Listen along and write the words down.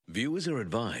Viewers are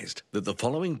advised that the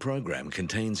following program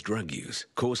contains drug use,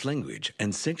 coarse language,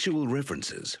 and sexual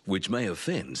references which may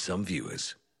offend some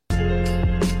viewers.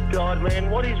 God, man,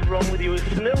 what is wrong with you?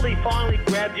 Snilly finally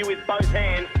grabbed you with both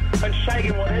hands and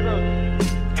shaking whatever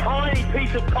tiny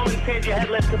piece of common sense you had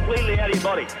left completely out of your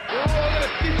body.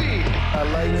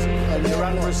 Lazy and you're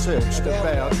unresearched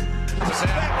about. That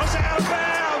was out of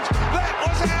bounds! That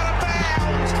was out of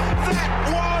bounds!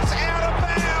 That was out of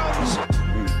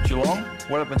bounds! Geelong?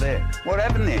 What happened there? What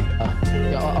happened there?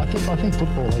 I think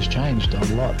football has changed a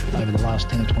lot over the last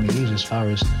 10 or 20 years as far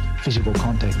as physical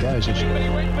contact goes. He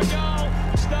went for goal.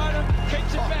 Stoneham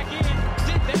kicks it back in.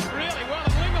 Did that really well.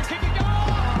 And Ling will kick it. Oh!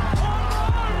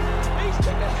 He's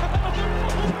kicked it out of the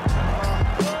ball.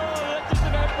 Oh, that just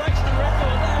about breaks the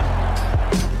record, that.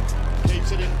 Keeps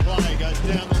it in play. Goes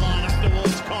down the line up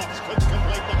towards Cox. Couldn't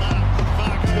complete the mark.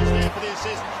 Fargo's there for the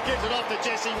assist. Gives it off to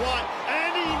Jesse White.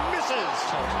 And he misses.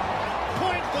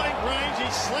 Point blank range.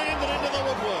 He slammed it into the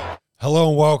woodwork. Hello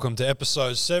and welcome to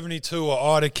episode 72 of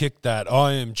Ida Kick That.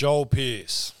 I am Joel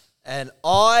Pearce. And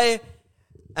I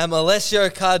am Alessio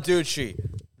Carducci,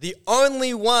 the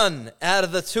only one out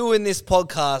of the two in this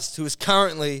podcast who is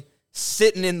currently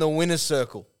sitting in the winner's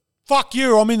circle. Fuck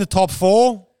you, I'm in the top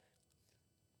four.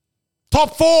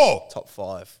 Top four! Top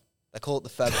five. They call it the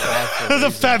Fab Five. For a The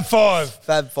reason. Fab Five.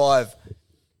 Fab Five.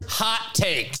 Hot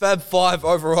take. Fab Five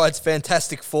overrides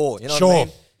Fantastic Four. You know Sure. what I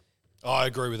mean? I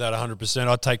agree with that 100%.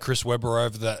 I'd take Chris Webber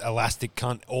over that elastic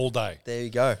cunt all day. There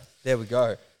you go. There we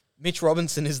go. Mitch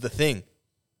Robinson is the thing.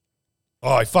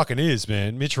 Oh, he fucking is,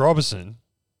 man. Mitch Robinson.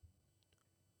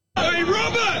 Hey,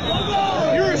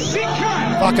 Robert! You're a sick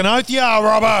cunt! Fucking oath you are,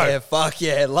 Robbo. Yeah, fuck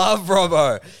yeah. Love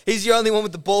Robbo. He's the only one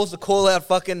with the balls to call out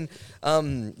fucking,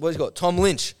 what he's got? Tom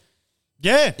Lynch.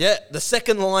 Yeah. Yeah, the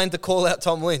second line to call out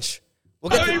Tom Lynch. We'll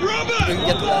get Hey, to, Robert! we can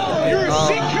get to that. You're a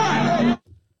sick cunt!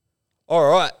 All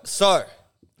right, so,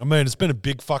 I mean, it's been a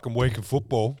big fucking week of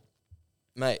football.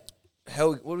 mate, what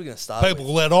are we going to start People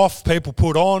with? let off, people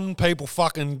put on, people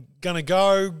fucking gonna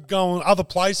going other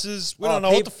places. We don't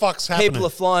know what the fuck's happening. People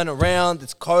are flying around.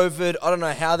 It's COVID. I don't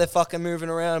know how they're fucking moving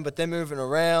around, but they're moving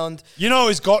around. You know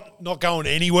who's not going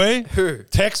anywhere? Who?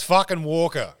 Tex fucking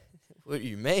Walker. What do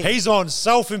you mean? He's on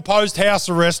self-imposed house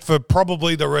arrest for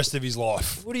probably the rest of his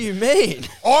life. What do you mean?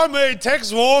 I mean,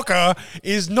 Tex Walker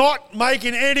is not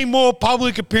making any more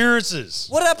public appearances.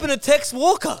 What happened to Tex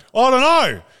Walker? I don't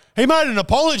know. He made an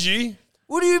apology.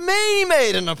 What do you mean he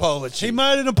made an apology? He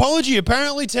made an apology.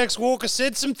 Apparently, Tex Walker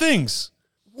said some things.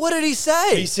 What did he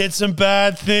say? He said some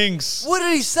bad things. What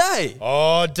did he say?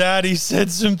 Oh, Dad, he said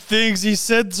some things. He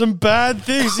said some bad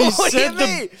things. What do you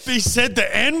mean? He said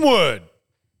the N-word.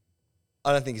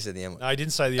 I don't think he said the M-word. No, he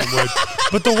didn't say the N-word.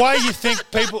 But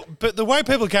the way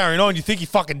people are carrying on, you think he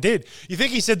fucking did. You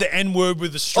think he said the N-word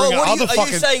with a string of other are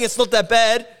fucking... you saying it's not that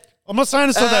bad? I'm not saying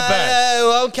it's not that bad.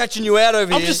 Well, I'm catching you out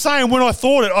over I'm here. just saying when I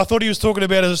thought he was talking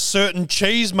about a certain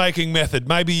cheese-making method.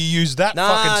 Maybe he used that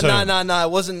fucking term. No. It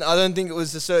wasn't. I don't think it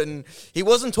was a certain... He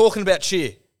wasn't talking about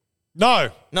cheer. No.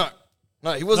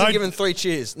 No, he wasn't No. giving 3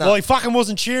 cheers. No. Well, he fucking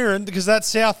wasn't cheering because that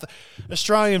South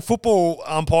Australian football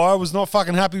umpire was not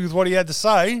fucking happy with what he had to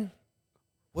say.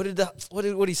 What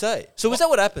did he say? So was that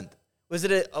what happened? Was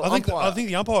it a umpire? I think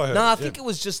the umpire heard. No, I it, think it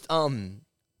was just what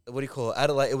do you call it?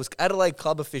 Adelaide. It was Adelaide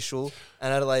club official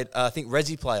and Adelaide. I think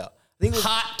Resi player. I think it was,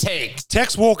 Hot take.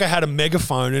 Tex Walker had a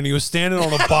megaphone and he was standing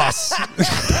on a bus.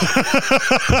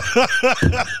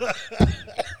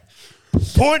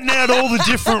 Pointing out all the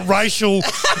different racial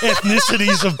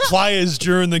ethnicities of players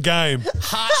during the game.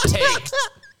 Hot take.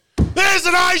 There's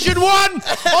an Asian one!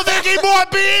 I think he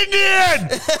might be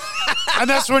Indian! And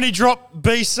that's when he dropped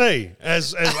BC,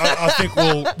 as I think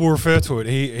we'll refer to it.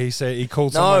 He said he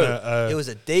called someone it was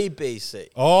a DBC.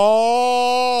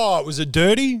 Oh, was it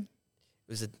dirty? It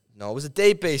was a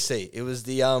DBC. It was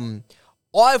the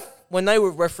when they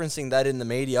were referencing that in the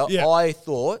media, Yeah. I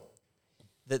thought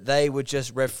that they were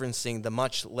just referencing the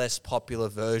much less popular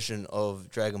version of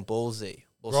Dragon Ball Z,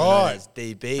 also known Right. as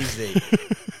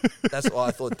DBZ. That's what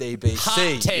I thought, DBC.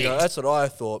 Hot take. That's what I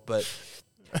thought, but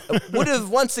it would have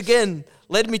once again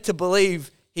led me to believe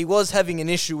he was having an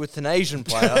issue with an Asian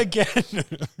player. Again.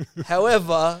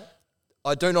 However,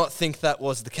 I do not think that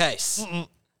was the case.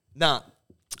 Nah.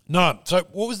 No. So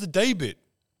what was the D bit?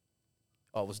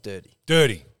 Oh, it was dirty.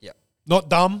 Dirty. Yeah. Not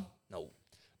dumb. No.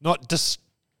 Not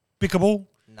despicable.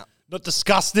 No. Not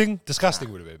disgusting.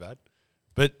 Disgusting would have been bad.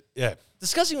 But yeah.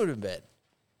 Disgusting would have been bad.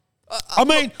 I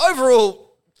mean,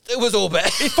 Overall, it was all bad.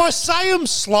 if I say them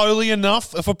slowly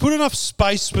enough, if I put enough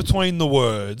space between the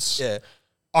words, Yeah.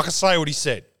 I can say what he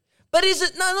said. But is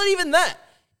it... No, not even that.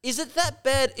 is it that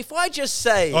bad if I just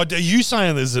say... Oh, are you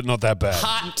saying is it not that bad?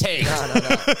 Hot take. No.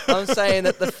 I'm saying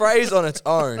that the phrase on its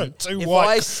own,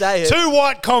 I say it... Two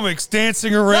white comics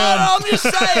dancing around. No, I'm just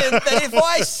saying that if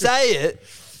I say it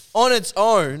on its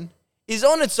own, is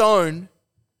on its own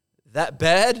that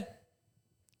bad?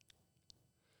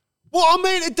 Well, I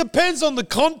mean, it depends on the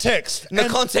context. The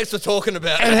context we're talking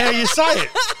about. And how you say it.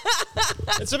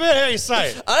 It's about how you say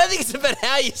it. I don't think it's about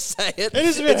how you say it. It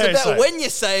is about how you say it. It's about when you're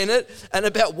saying it and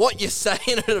about what you're saying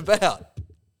it about.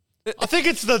 I think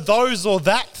it's the those or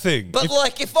that thing. But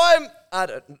if I'm...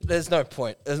 there's no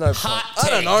point. There's no point. I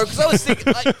don't know, because I was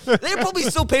thinking... there are probably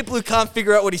still people who can't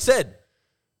figure out what he said.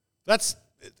 That's...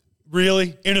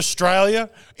 Really? In Australia?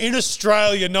 In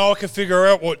Australia, no one can figure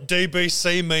out what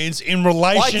DBC means in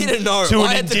relation to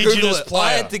an Indigenous player.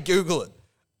 I had to Google it.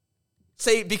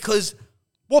 See, because...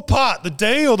 What part? The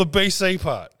D or the BC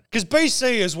part? Because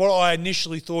BC is what I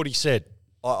initially thought he said.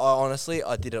 I honestly,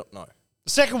 I didn't know. The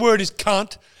second word is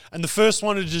cunt, and the first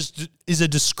one is a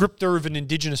descriptor of an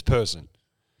Indigenous person,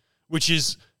 which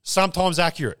is sometimes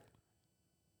accurate.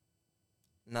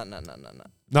 No.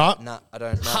 No? No, I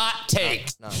don't. No, Hot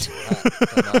takes. No,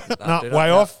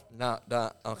 Way off? No,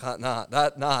 I can't.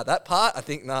 That part, I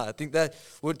think that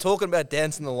we're talking about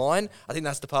dancing the line. I think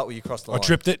that's the part where you cross the line. I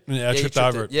tripped it. Yeah, I tripped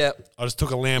over it. Yeah. I just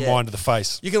took a landmine to the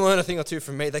face. You can learn a thing or two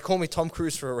from me. They call me Tom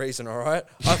Cruise for a reason, all right?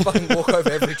 I fucking walk over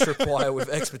every tripwire with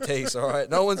expertise, all right?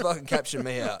 No one's fucking capturing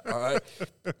me out, all right?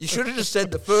 You should have just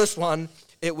said the first one.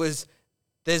 It was,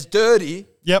 there's dirty.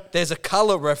 Yep. There's a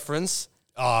colour reference.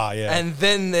 Ah, yeah. And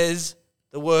then there's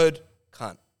the word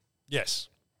cunt. Yes.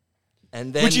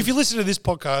 And then, which, if you listen to this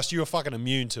podcast, you are fucking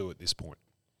immune to at this point.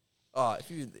 Oh, if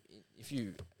you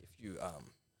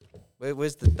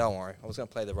where's the? Don't worry, I was gonna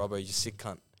play the Robbo. You sick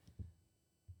cunt.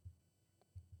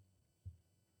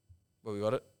 Where we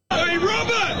got it? Hey,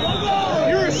 Robert!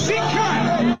 You're a sick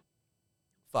cunt!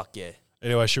 Fuck yeah.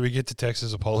 Anyway, should we get to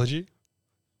Tex's apology?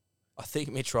 I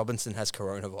think Mitch Robinson has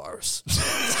coronavirus.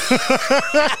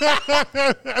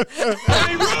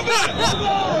 Hey,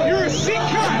 Robert! You're a sick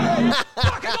cunt!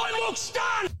 Fucking I look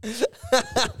stunned!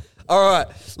 All right,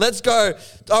 let's go.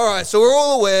 All right, so we're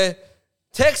all aware.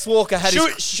 Tex Walker had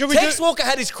Walker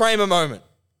had his Kramer moment.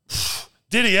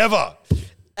 Did he ever?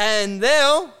 And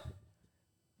now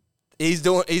he's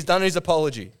done his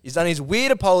apology. He's done his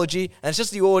weird apology, and it's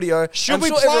just the audio. Should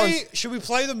we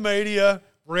play the media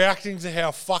reacting to how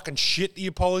fucking shit the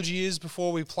apology is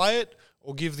before we play it,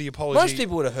 or give the apology? Most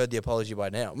people would have heard the apology by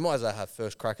now. Might as well have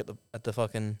first crack at the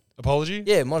fucking apology.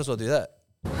 Yeah, might as well do that.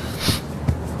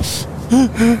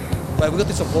 Wait, we got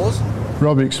this on pause?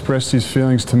 Robbie expressed his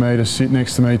feelings to me to sit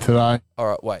next to me today. All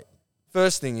right, wait.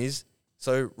 First thing is,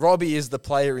 so Robbie Young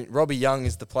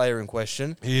is the player in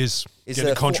question. He is. Getting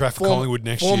a contract for Collingwood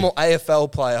next year. Former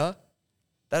AFL player.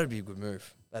 That would be a good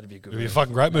move. It'd be a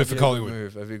fucking great move for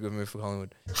Collingwood. That'd be a good move for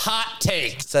Collingwood. Hot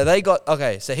take. So they got,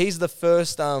 okay, so he's the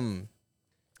first, all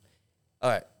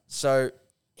right, so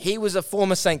he was a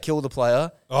former St Kilda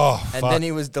player. Oh, and then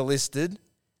he was delisted,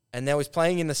 and now he's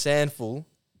playing in the Sandful,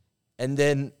 and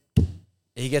then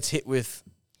he gets hit with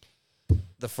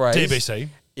the phrase. DBC.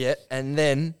 Yeah, and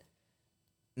then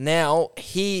now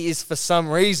he is, for some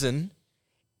reason,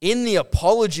 in the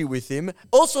apology with him.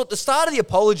 Also, at the start of the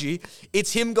apology,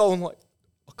 it's him going like,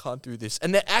 I can't do this.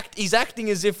 And he's acting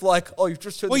as if like, oh, you've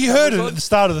just heard Well, you heard it at the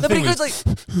start of the thing.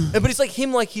 But it's like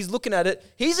him, like he's looking at it.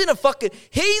 He's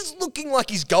looking like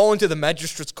he's going to the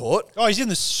magistrate's court. Oh, he's in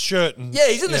the shirt. Yeah,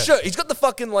 he's in the shirt. He's got the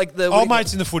fucking like the... Oh,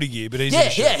 mate's in the footy gear, but he's in the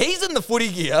shirt. Yeah, he's in the footy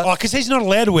gear. Oh, because he's not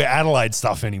allowed to wear Adelaide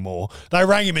stuff anymore. They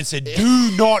rang him and said,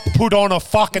 do not put on a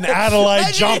fucking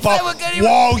Adelaide jumper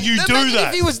while you do that.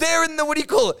 If he was there in the, what do you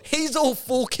call it? He's all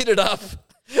full kitted up.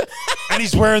 And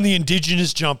he's wearing the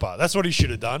Indigenous jumper. That's what he should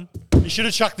have done. He should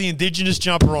have chucked the Indigenous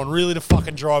jumper on, really, to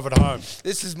fucking drive it home.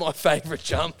 This is my favourite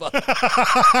jumper.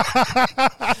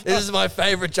 This is my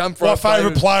favourite jumper. My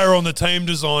favourite player on the team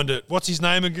designed it. What's his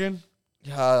name again?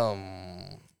 Shut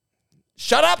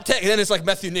up, Tex. Then it's like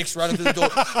Matthew Nicks running through the door.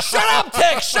 Shut up,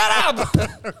 Tex. Shut up.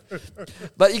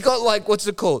 But you got like, what's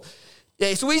it called?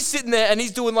 Yeah, so he's sitting there and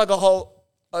he's doing like a whole,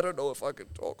 I don't know if I can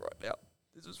talk right now.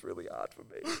 This is really hard for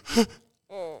me.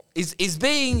 He's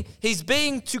being,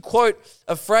 to quote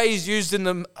a phrase used in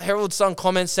the Herald Sun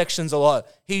comment sections a lot,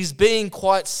 he's being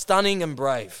quite stunning and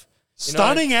brave.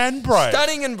 Stunning and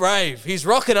brave. He's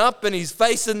rocking up and he's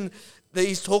facing,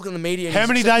 he's talking to the media. How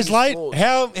many days late?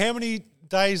 How many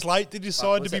days late did he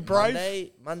decide to be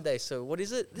brave? Monday. So what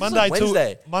is it? This Monday is like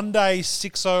Wednesday. Monday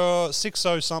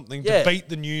 60 something Yeah. to beat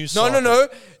the news. No.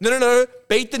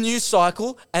 Beat the news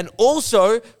cycle and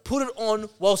also put it on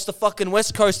whilst the fucking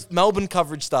West Coast Melbourne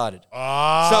coverage started.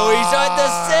 So he's had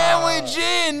the sandwich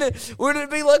in. Would it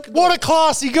be like What a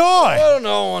classy guy! I don't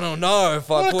know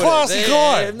if I What a put classy it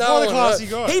guy. there. No, What a classy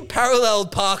guy. He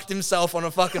paralleled parked himself on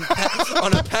a fucking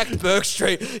on a packed Burke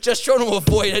Street, just trying to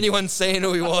avoid anyone seeing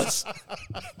who he was.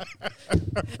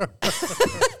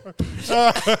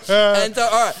 And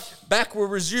all right, back we're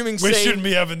resuming. We scene. shouldn't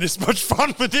be having this much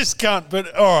fun with this cunt,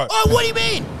 but all right. Oh, what do you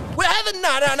mean? We're having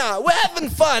no. We're having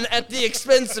fun at the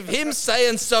expense of him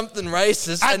saying something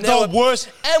racist. At and now the worst.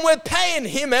 And we're paying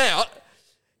him out.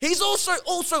 He's also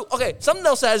okay. Something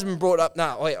else that hasn't been brought up.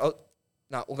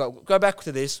 We'll go back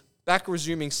to this. Back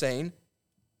resuming scene.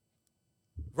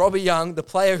 Robbie Young, the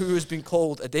player who has been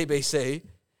called a DBC,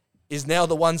 is now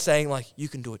the one saying like, "You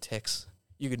can do it, Tex.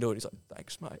 You can do it." He's like,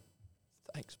 "Thanks, mate.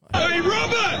 Thanks, mate." Hey,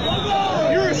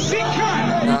 Robert! You're a sick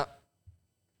cunt! Nah,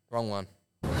 wrong one.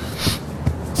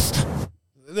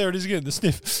 There it is again, the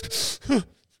sniff. I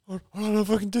don't know if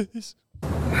I can do this.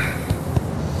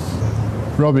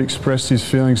 Robbie expressed his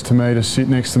feelings to me to sit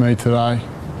next to me today.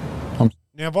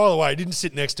 Now, by the way, he didn't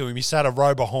sit next to him. He sat a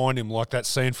row behind him like that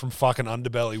scene from fucking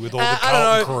Underbelly with all the I Carlton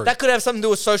don't know. crew. That could have something to do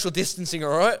with social distancing,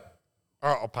 all right?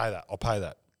 All right, I'll pay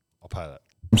that.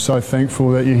 I'm so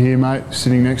thankful that you're here, mate,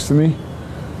 sitting next to me.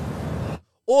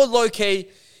 Or low-key,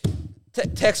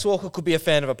 Tex Walker could be a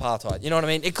fan of apartheid. You know what I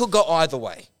mean? It could go either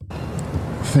way.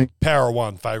 Power of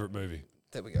One, favourite movie.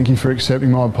 There we go. Thank you for accepting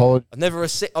my apology. I've never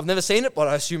seen it, but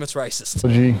I assume it's racist.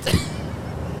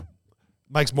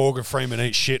 Makes Morgan Freeman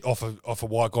eat shit off a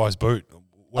white guy's boot.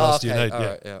 What else do you need? All Yeah.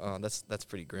 right, yeah. Oh, that's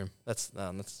pretty grim. That's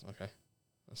okay.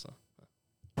 That's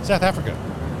not. South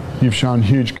Africa. You've shown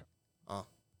huge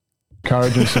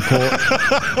courage and support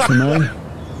to me.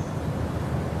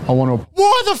 I want to.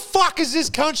 Why the fuck has this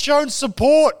cunt shown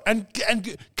support? And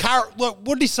like, what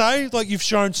did he say? Like, you've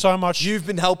shown so much. You've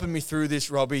been helping me through this,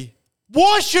 Robbie.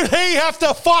 Why should he have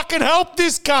to fucking help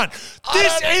this cunt?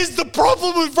 This is the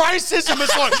problem with racism.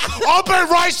 It's like, I've been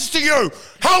racist to you.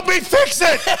 Help me fix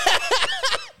it.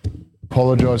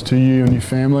 Apologise to you and your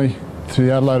family, to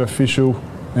the Adelaide official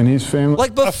and his family.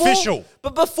 Like before,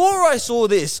 But before I saw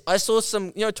this, I saw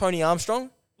some, Tony Armstrong?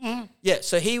 Mm. Yeah,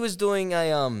 so he was doing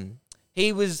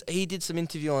he did some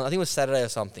interview on, I think it was Saturday or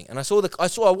something. And I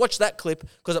watched that clip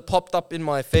because it popped up in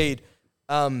my feed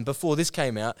before this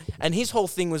came out. And his whole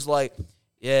thing was like,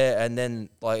 yeah, and then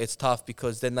like it's tough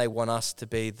because then they want us to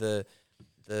be the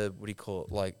what do you call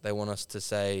it? Like they want us to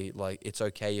say like it's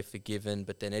okay, you're forgiven,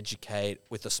 but then educate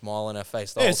with a smile on our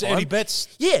face the whole it's time. Eddie Betts.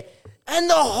 Yeah, and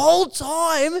the whole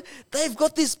time they've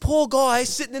got this poor guy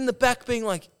sitting in the back being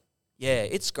like, yeah,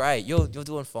 it's great. You're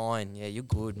doing fine. Yeah, you're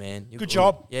good, man. You're Good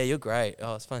job. Yeah, you're great.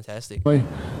 Oh, it's fantastic.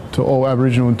 To all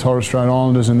Aboriginal and Torres Strait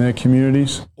Islanders and their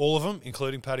communities. All of them,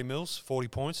 including Paddy Mills, 40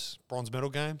 points, bronze medal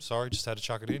game. Sorry, just had to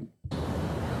chuck it in.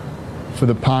 For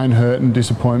the pain, hurt and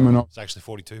disappointment It's actually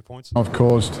 42 points. I've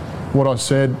caused. What I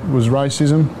said was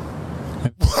racism.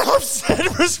 What I've said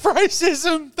was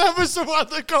racism. That was the one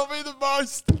that got me the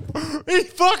most.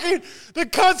 The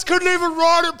cunts couldn't even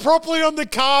write it properly on the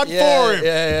card for him.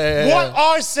 Yeah. What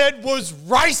I said was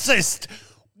racist.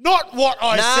 Not what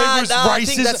I said was racist. I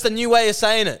think that's the new way of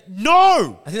saying it.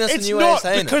 No, I think that's it's the new way of not,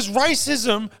 saying it. because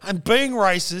racism and being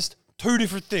racist, two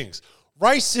different things.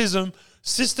 Racism,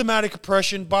 systematic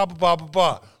oppression, blah, blah, blah, blah,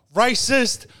 blah.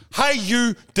 Racist, hey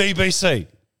you, DBC.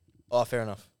 Oh, fair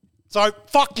enough. So,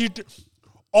 fuck you.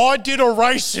 I did a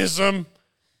racism.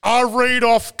 I read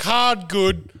off card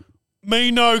good.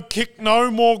 Me no kick no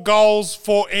more goals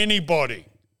for anybody.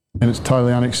 And it's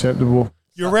totally unacceptable.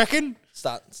 You reckon?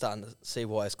 Starting to see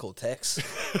why it's called Tex.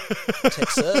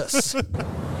 Texas.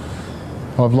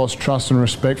 I've lost trust and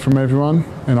respect from everyone,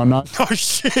 and I know. Oh,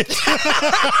 shit.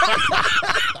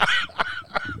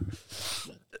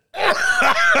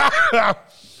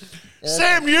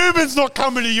 Sam Newman's not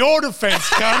coming to your defence,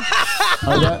 cunt.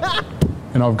 know that,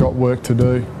 and I've got work to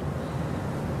do.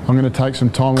 I'm going to take some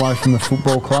time away from the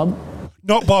football club.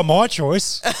 Not by my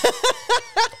choice.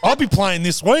 I'll be playing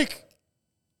this week.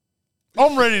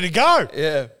 I'm ready to go.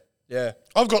 Yeah.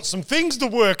 I've got some things to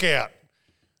work out.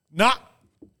 Nah.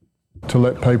 To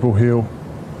let people heal.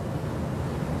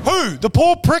 Who? The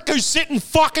poor prick who's sitting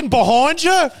fucking behind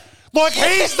you? Like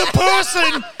he's the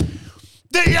person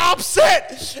that you're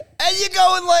upset. And you're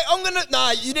going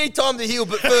like, you need time to heal,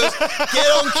 but first, get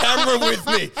on camera with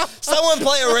me. Someone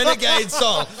play a Renegade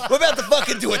song. We're about to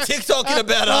fucking do a TikTok in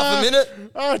about half a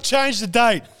minute. Oh, change the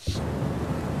date.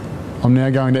 I'm now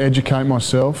going to educate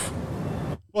myself.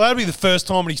 Well, that'd be the first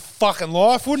time in his fucking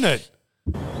life, wouldn't it?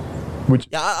 Which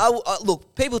Yeah, I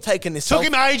look, people taking this. Took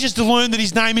him ages to learn that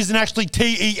his name isn't actually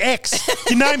T-E-X.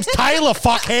 Your name's Taylor,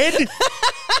 fuckhead.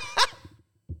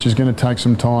 which is going to take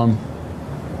some time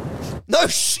No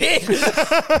shit.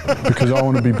 because I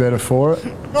want to be better for it.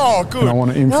 Oh, good. And I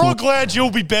want to We're all influence. glad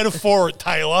you'll be better for it,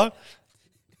 Taylor.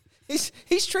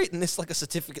 He's treating this like a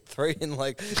certificate 3 in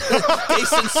like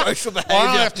decent social behaviour. I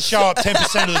only have to show up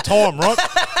 10% of the time, right?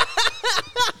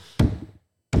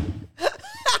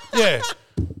 Yeah.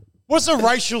 What's a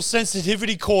racial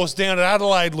sensitivity course down at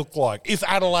Adelaide look like if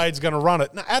Adelaide's going to run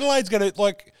it? No, Adelaide's going to,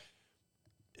 like,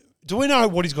 do we know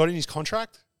what he's got in his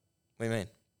contract? What do you mean?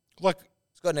 Like,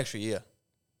 He's got an extra year.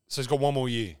 so he's got one more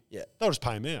year. Yeah. They'll just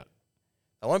pay him out.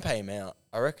 I won't pay him out.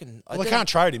 I reckon. Well, they can't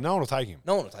trade him. No one will take him.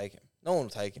 No one will take him. No one will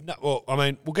take him. No, well, I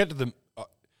mean, we'll get to them.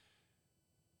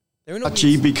 They're in a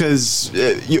Touchy weird- because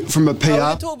from a No,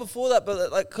 we PR. talked before that,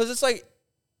 but like, because it's like,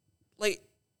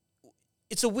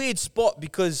 it's a weird spot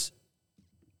because,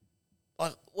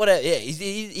 like, whatever. Yeah,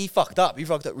 he fucked up. He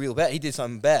fucked up real bad. He did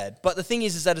something bad. But the thing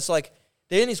is that it's like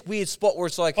they're in this weird spot where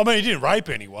it's like, I mean, he didn't rape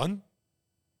anyone.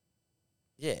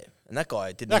 yeah, and that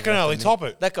guy didn't. That even can have only to top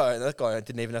it. That guy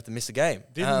didn't even have to miss a game.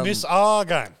 Didn't miss our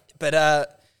game. But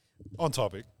On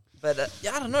topic.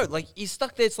 yeah, I don't know. Like, he's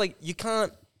stuck there. It's like you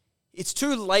can't. It's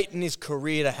too late in his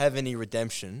career to have any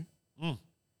redemption. Mm.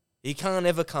 He can't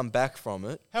ever come back from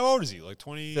it. How old is he? Like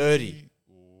 20? 30.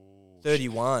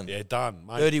 31. Yeah, done,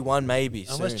 mate. 31 maybe.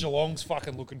 Unless soon. Geelong's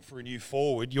fucking looking for a new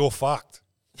forward, you're fucked.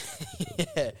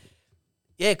 Yeah.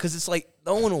 Yeah, because it's like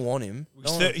no one will want him.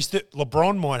 No one-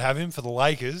 LeBron might have him for the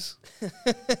Lakers.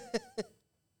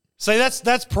 See,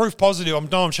 that's proof positive.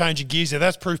 I'm changing gears here.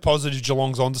 That's proof positive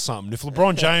Geelong's onto something. If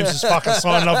LeBron James is fucking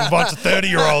signing up a bunch of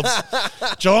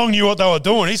 30-year-olds, Geelong knew what they were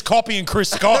doing. He's copying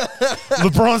Chris Scott.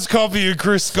 LeBron's copying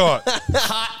Chris Scott.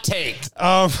 Hot take.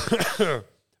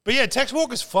 But yeah, Tex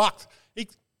Walker's fucked.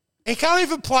 He can't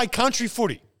even play country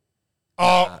footy.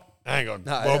 Oh, hang on.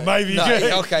 Well, maybe no, he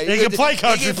can. okay. He can play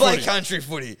country He can footy. play country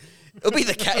footy. It'll be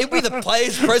the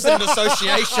Players President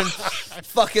Association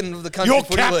fucking of the country You're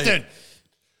footy captain. league.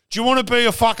 Do you want to be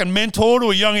a fucking mentor to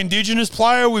a young Indigenous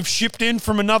player we've shipped in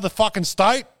from another fucking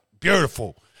state?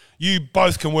 Beautiful. You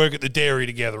both can work at the dairy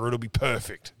together. It'll be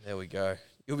perfect. There we go.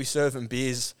 You'll be serving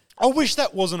beers. I wish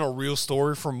that wasn't a real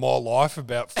story from my life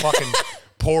about fucking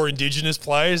poor Indigenous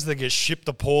players that get shipped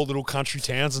to poor little country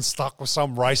towns and stuck with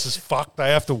some racist fuck they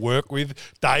have to work with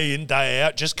day in, day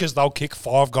out just because they'll kick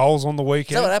 5 goals on the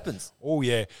weekend. Is that what happens? Oh,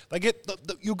 yeah. They get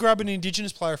you'll grab an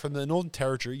Indigenous player from the Northern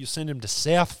Territory, you send him to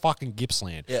South fucking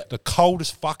Gippsland, the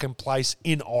coldest fucking place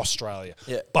in Australia,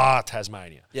 bar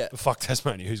Tasmania. Yeah. But fuck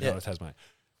Tasmania. Who's going to Tasmania?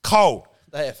 Cold.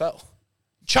 The AFL.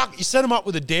 Chuck, you set them up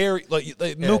with a dairy,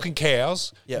 like milking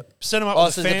cows. Yep. Set them up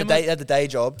with so a they family. had the day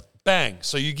job. Bang.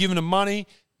 So you're giving them money.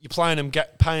 You're paying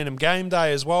them game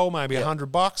day as well, maybe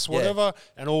 $100, whatever,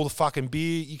 and all the fucking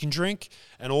beer you can drink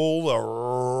and all the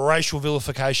racial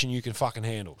vilification you can fucking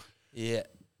handle. Yeah.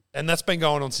 And that's been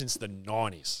going on since the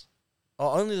 90s.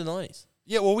 Oh, only the 90s?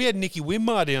 Yeah, well, we had Nicky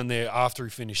Winmar down there after he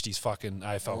finished his fucking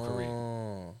AFL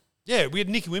career. Yeah, we had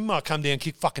Nicky Winmar come down and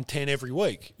kick fucking 10 every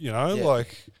week, you know,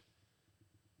 like...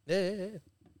 Yeah.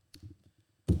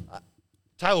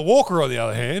 Taylor Walker, on the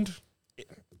other hand...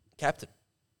 Captain.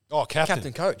 Oh, captain.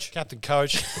 Captain coach. Captain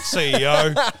coach,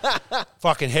 CEO,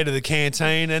 fucking head of the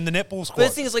canteen and the netball squad. But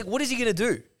the thing is, like, what is he going to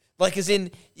do? Like, as in,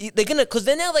 they're going to, because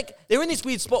they're now, like, they're in this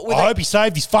weird spot where I hope he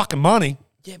saved his fucking money.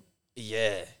 Yeah.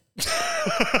 Yeah.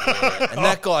 And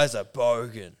that guy's a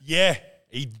bogan. Yeah,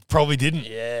 he probably didn't.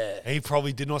 Yeah. He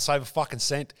probably did not save a fucking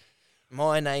cent.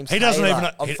 My name's He doesn't Taylor. even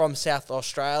know- I'm from South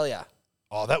Australia.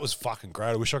 Oh, that was fucking great.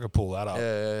 I wish I could pull that up.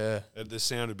 Yeah. The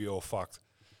sound would be all fucked.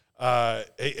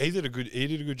 He did a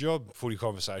good job. Footy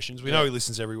Conversations. We know he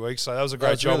listens every week, so that was a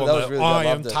great job. That was really good. I I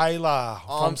am loved it. Taylor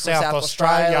I'm from South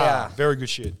Australia. Very good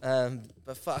shit.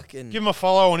 But fucking Give him a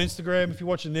follow on Instagram if you're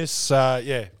watching this.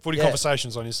 Footy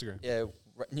Conversations on Instagram. Yeah,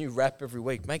 new rap every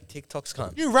week. Make TikToks,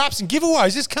 cunt. New raps and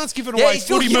giveaways. This cunt's giving Yeah, away he's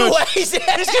still footy merch.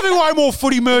 giveaways. He's giving away more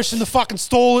footy merch than the fucking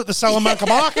stall at the Salamanca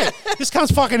market. This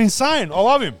cunt's fucking insane. I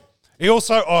love him. He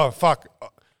also, I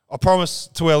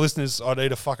promised to our listeners I'd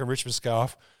eat a fucking Richmond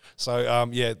scarf. So,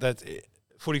 that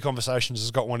Footy Conversations has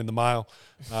got one in the mail.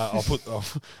 I'll put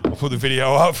the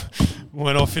video up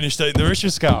when I've finished eating the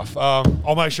Richmond scarf.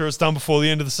 I'll make sure it's done before the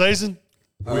end of the season.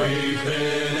 All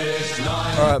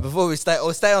right, before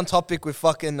we'll stay on topic with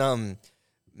fucking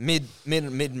mid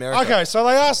America. Okay, so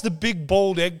they asked the big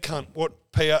bald egg cunt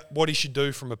what he should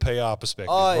do from a PR perspective.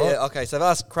 Oh right? yeah, okay. So I've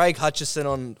asked Craig Hutchison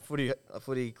on Footy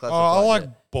Classified. I like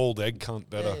bald egg cunt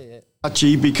better. Yeah.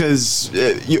 touchy because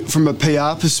from a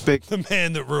PR perspective, The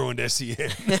man that ruined SEN.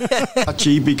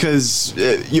 touchy because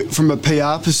from a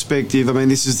PR perspective, I mean,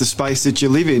 this is the space that you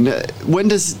live in. When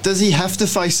does he have to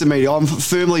face the media? I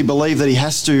firmly believe that he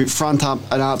has to front up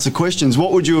and answer questions.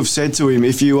 What would you have said to him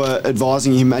if you were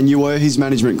advising him and you were his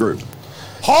management group?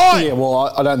 Hi! Yeah,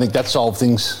 well, I don't think that solved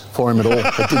things for him at all.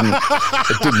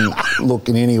 It didn't look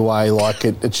in any way like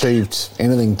it achieved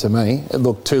anything to me. It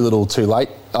looked too little, too late.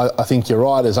 I think you're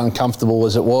right, as uncomfortable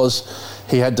as it was,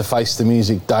 he had to face the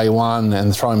music day one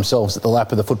and throw himself at the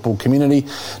lap of the football community.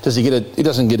 Does he get it? He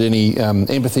doesn't get any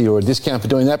empathy or a discount for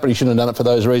doing that, but he shouldn't have done it for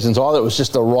those reasons either. It was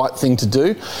just the right thing to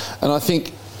do. And I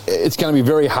think it's going to be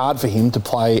very hard for him to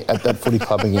play at that footy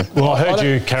club again. Well, I heard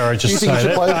you, Cara, just say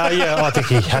that. Yeah, I think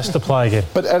he has to play again.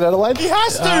 But at Adelaide? He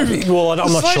has to! Well,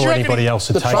 I'm not sure anybody else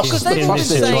would take him in this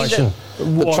situation.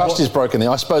 The trust is broken there.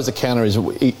 I suppose the counter is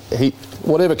he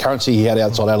whatever currency he had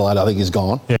outside Adelaide, I think, is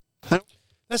gone. Yeah.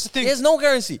 That's the thing. There's no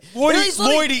currency.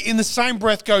 Lloydie in the same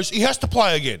breath goes, he has to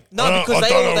play again. No,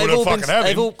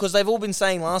 because they've all been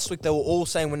saying last week, they were all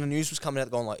saying when the news was coming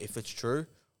out, going like, if it's true,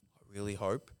 I really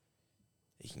hope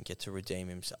he can get to redeem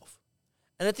himself.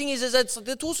 And the thing is that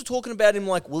they're also talking about him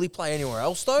like, will he play anywhere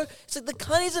else though? It's like the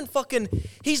cunt isn't fucking.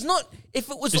 He's not. If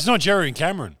it was, It's not Jerry and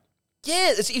Cameron.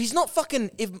 yeah, he's not fucking.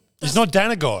 If He's not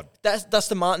Danagod.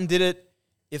 Dustin Martin did it,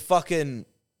 if fucking,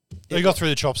 He got through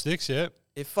the chopsticks, yeah.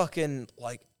 if fucking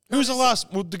like. Who was the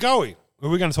last? Well, Degoe, who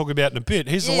we're going to talk about in a bit.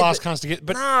 He's the Yeah, last but- cunts to get.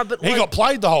 But, but he like, got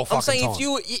played the whole fucking I'm saying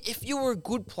time. if you were a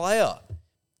good player,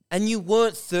 and you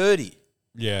weren't 30,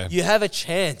 Yeah. you have a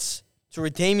chance to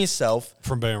redeem yourself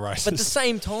From being racist. But at the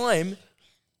same time,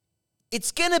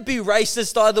 it's going to be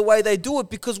racist either way they do it,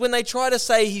 because when they try to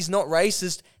say he's not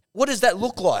racist, what does that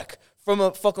look like? From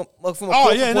a fucking Oh,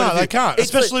 corporate yeah, point no, of view? they can't.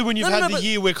 It's Especially like- when you've no, no, had no, the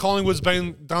year where Collingwood's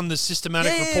done the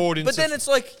systematic report into... But then it's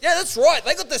like, yeah, that's right.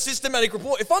 They got the systematic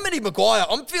report. If I'm Eddie Maguire,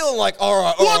 I'm feeling like, all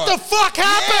right. What the fuck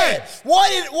happened? Yeah.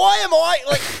 Why am I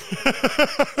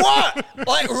like, what?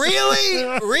 Like,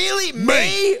 really?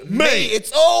 Me?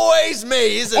 It's always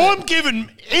me, isn't it? I'm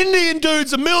giving Indian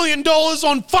dudes $1 million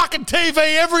on fucking TV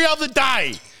every other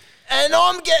day. And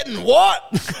I'm getting what?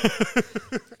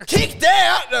 Kicked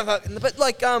out. But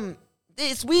like,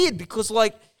 it's weird because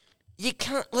like, you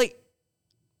can't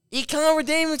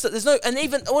redeem him. There's no, and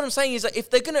even what I'm saying is that if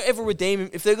they're gonna ever redeem him,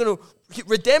 if they're gonna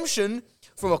redemption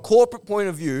from a corporate point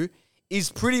of view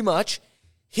is pretty much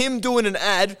him doing an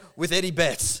ad with Eddie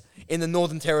Betts in the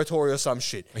Northern Territory or some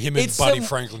shit. Him and Buddy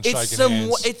Franklin shaking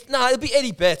hands. It'll be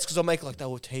Eddie Betts because I'll make it like they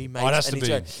were teammates. Oh, it has to be,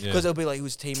 Because yeah. it'll be like he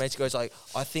was teammates. He goes like,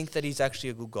 I think that he's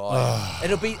actually a good guy.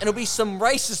 and it'll be some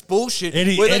racist bullshit.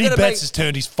 Eddie where they're gonna Betts has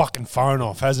turned his fucking phone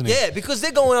off, hasn't he? yeah, because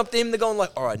they're going up to him. They're going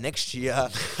like, all right, next year,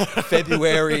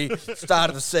 February, start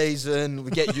of the season,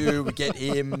 we get you, we get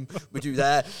him, we do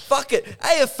that. Fuck it.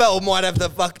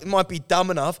 AFL might be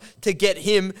dumb enough to get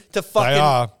him to fucking. They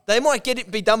are. They might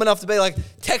be dumb enough to be like,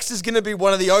 Tex is going to be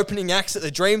one of the opening acts at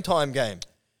the Dreamtime game.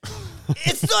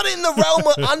 It's not in the realm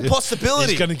of unpossibility.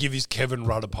 He's going to give his Kevin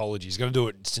Rudd apology. He's going to do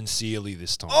it sincerely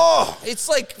this time. Oh, it's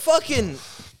like fucking.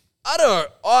 I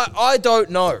don't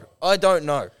know. I don't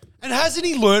know. And hasn't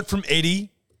he learnt from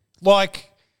Eddie? Like,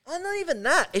 Not even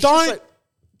that. It's Don't- just like.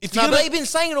 if No, you're but gonna, they've been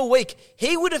saying it all week.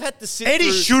 He would have had to sit Eddie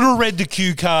through. should have read the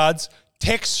cue cards.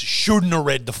 Tex shouldn't have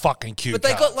read the fucking cue But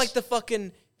cards. they got like the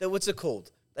fucking. What's it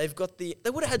called? They've got the. They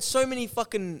would have had so many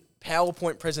fucking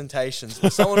PowerPoint presentations.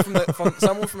 Someone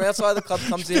from outside the club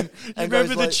comes in and Remember goes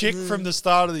the like, chick from the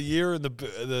start of the year in the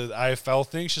AFL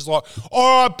thing? She's like,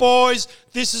 all right, boys,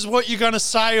 this is what you're going to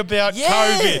say about Yeah.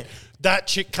 COVID. That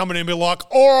chick coming in and be like,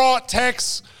 all right,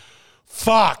 Tex,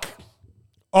 fuck.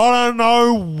 I don't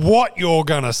know what you're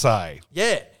going to say.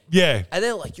 Yeah. Yeah. And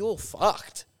they're like, you're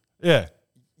fucked. Yeah.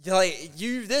 You're like,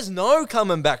 there's no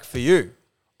coming back for you.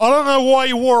 I don't know why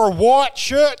you wore a white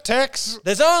shirt, Tex.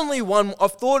 There's only one.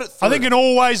 I've thought it through. I think an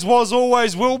always was,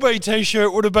 always will be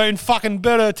t-shirt would have been fucking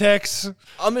better, Tex.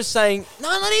 I'm just saying, no,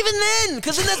 not even then,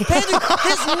 because then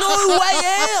there's no way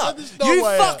out. no You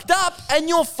way fucked up, and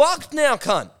you're fucked now,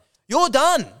 cunt. You're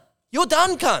done. You're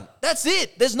done, cunt. That's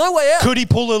it. There's no way out. Could he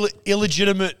pull an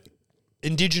illegitimate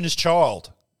Indigenous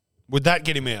child? Would that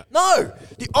get him out? No.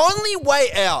 The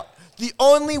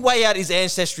only way out is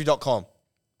Ancestry.com.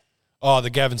 Oh,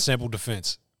 the Gavin Semple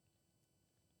defense.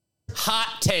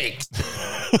 Hot takes.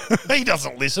 He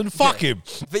doesn't listen. Fuck him.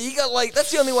 But you got like,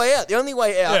 that's the only way out. The only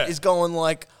way out Yeah. is going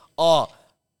like,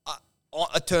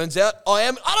 it turns out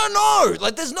I don't know.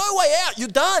 Like, there's no way out. You're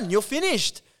done. You're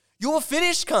finished. You're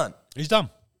finished, cunt. He's done.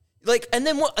 Like, and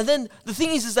then what? And then the thing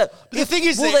is that The thing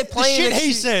is will that they play the shit next he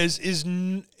year? says is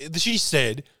the shit he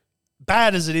said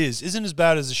bad as it is, isn't as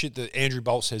bad as the shit that Andrew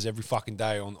Bolt says every fucking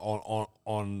day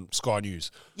on Sky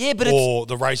News. Yeah, but or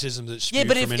the racism that's spewed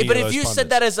from any of those if you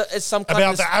said that as some kind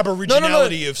about of the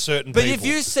aboriginality of certain people. But if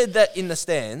you said that in the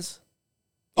stands,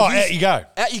 out you go.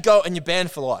 Out you go, and you're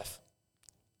banned for life.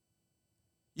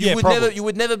 You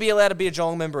would never be allowed to be a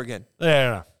Geelong member again.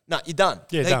 Yeah. No, you're done.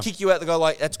 Yeah, they done. kick you out. They go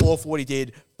like, "That's awful what he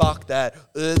did. Fuck that,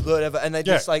 whatever." And they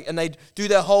just and they do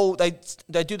their whole they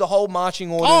do the whole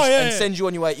marching orders and send you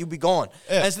on your way. You'll be gone.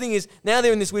 Yeah. And the thing is, now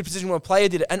they're in this weird position where a player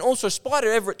did it, and also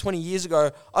Spider Everett 20 years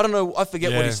ago. I don't know. I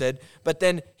forget what he said, but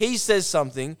then he says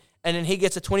something, and then he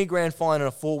gets a 20 grand fine and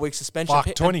a 4-week suspension.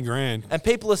 Fuck, 20 grand. And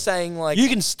people are saying like, you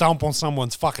can stomp on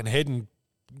someone's fucking head and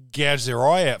gouge their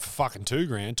eye out for fucking 2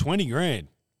 grand, 20 grand.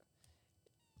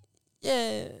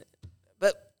 Yeah,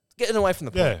 but. Getting away from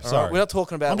the point. Yeah, sorry. Right? We're not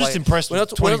talking about. I'm just impressed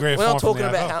with 20 grand fine. We're not talking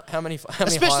about how many.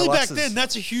 Especially back then,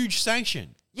 that's a huge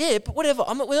sanction. Yeah, but whatever.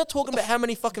 We're not talking about how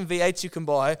many fucking V8s you can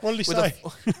buy. What did he say?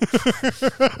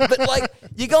 But like,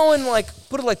 you go and like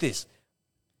put it like this.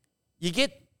 You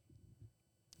get.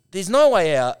 There's no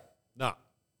way out. No.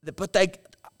 But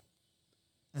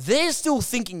they're still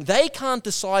thinking they can't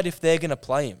decide if they're going to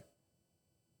play him.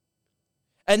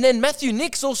 And then Matthew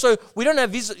Nicks also, we don't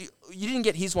have his, you didn't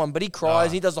get his one, but he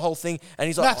cries, he does the whole thing, and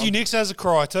he's like... Matthew Nicks has a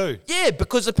cry too. Yeah,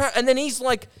 because apparently, and then he's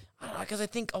like, I don't know, because I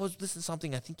think I was listening to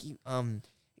something, I think he,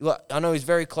 I know he's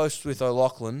very close with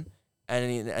O'Loughlin,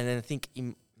 and then I think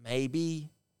he maybe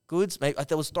Goods, maybe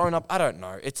that was thrown up, I don't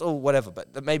know, it's all whatever,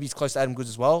 but maybe he's close to Adam Goods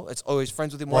as well, it's always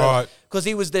friends with him, right? Because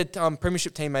he was their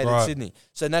premiership teammate in Sydney,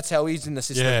 so that's how he's in the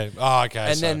system. Yeah,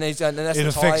 okay. And then that's it the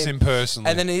affects tie him personally.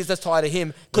 And then he's the tie to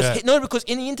him. Because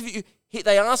in the interview,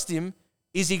 they asked him,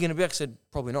 is he going to be back? He said,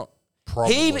 probably not.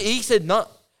 Probably. He said no.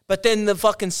 But then the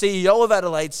fucking CEO of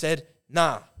Adelaide said,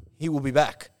 nah, he will be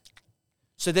back.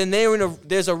 So then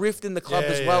there's a rift in the club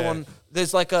as well. Yeah.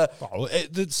 There's like a... Oh,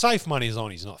 the safe money's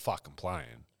on, he's not fucking playing.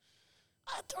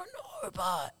 I don't know,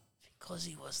 but because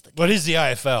he was the... But he's the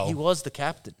AFL. He was the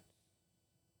captain.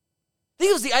 I think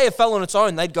it was the AFL on its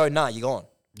own. They'd go, nah, you're gone.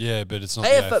 Yeah, but it's not the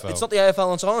AFL. It's not the AFL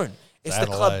on its own. It's the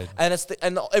club, and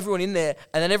and everyone in there,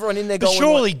 and then everyone in there going... But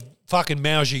surely fucking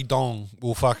Mao Zedong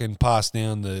will fucking pass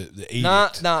down the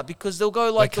edict. Nah, because they'll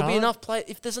go like, there'll be enough play.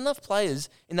 If there's enough players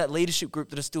in that leadership group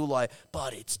that are still like,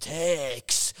 but it's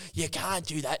Tex, you can't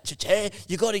do that to Tex.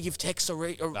 You got to give Tex you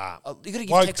got to give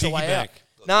Tex a way out.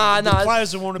 Nah. The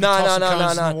players that want to be tossing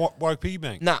cones in the woke piggy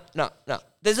bank. Nah.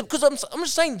 Because I'm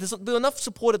just saying there's enough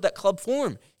support at that club for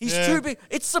him. He's too big.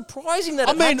 It's surprising that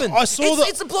it happened. I saw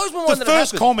it blows my mind that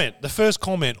it happened. The first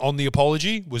comment on the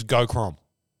apology was "Go Crom."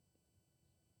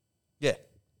 Yeah.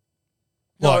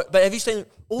 No, but have you seen?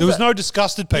 There was no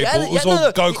disgusted people. It was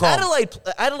all "Go Crom."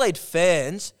 Adelaide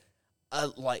fans.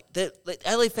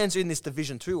 Adelaide fans are in this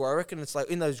division too, where I reckon it's like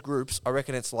in those groups. I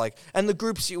reckon it's like, and the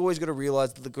groups you always got to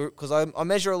realize that the group, because I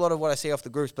measure a lot of what I see off the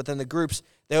groups, but then the groups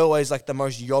they're always like the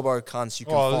most yobbo cunts you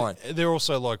can find. They're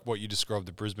also like what you described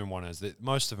the Brisbane one as. That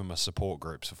most of them are support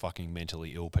groups for fucking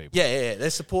mentally ill people. Yeah. They're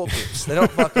support groups. They're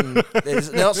not fucking.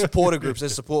 They're not supporter groups. They're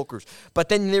support groups. But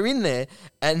then they're in there,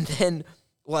 and then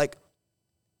like.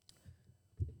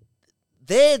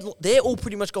 They're all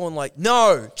pretty much going like,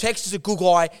 no, Tex is a good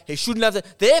guy. He shouldn't have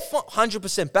that. They're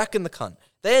 100% back in the cunt.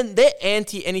 They're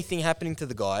anti anything happening to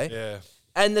the guy. Yeah.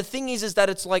 And the thing is that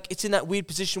it's like, it's in that weird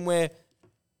position where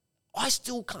I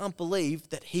still can't believe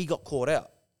that he got caught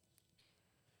out.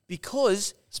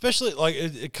 Because... Especially like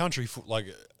a country, like...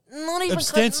 Not even...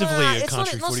 Ostensively a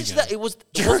country footy game. It was...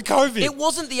 During COVID. It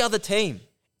wasn't the other team.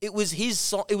 It was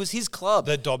his club.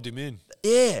 They dobbed him in.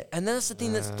 Yeah. And that's the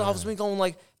thing that stops me going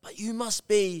like... But he must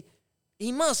be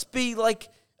like,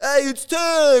 hey, it's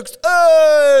Tex,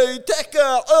 hey,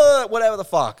 Decker, whatever the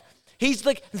fuck. He's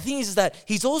like, the thing is that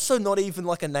he's also not even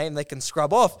like a name they can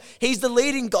scrub off. He's the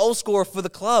leading goal scorer for the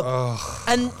club. Ugh.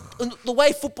 And the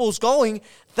way football's going,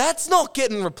 that's not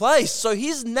getting replaced. So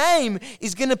his name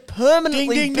is going to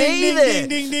permanently be there.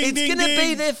 It's going to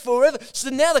be there forever.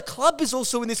 So now the club is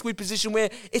also in this weird position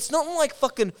where it's not like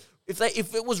fucking...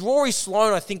 If it was Rory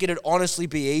Sloane, I think it'd honestly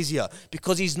be easier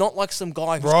because he's not like some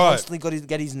guy who's constantly got to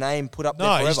get his name put up there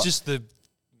forever. No, he's just the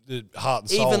heart and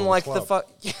soul even like of the club.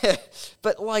 Yeah,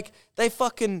 but like they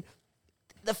fucking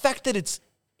the fact that it's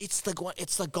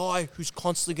the guy who's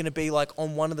constantly going to be like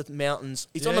on one of the mountains.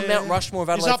 He's on the Mount Rushmore of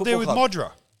Adelaide He's up Football there with Club.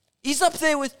 Modra. He's up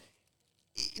there with...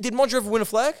 Did Modra ever win a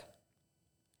flag?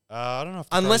 I don't know.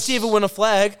 Unless he ever won a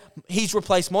flag, he's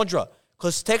replaced Modra.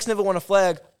 Because Tex never won a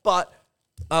flag, but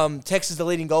Tex is the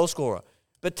leading goal scorer.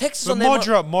 But Tex is on there...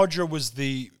 Modra was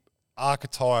the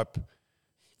archetype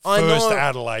first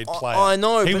Adelaide player. I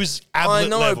know. He was Ablett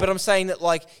level. But I'm saying that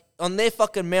like on their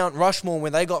fucking Mount Rushmore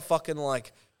when they got fucking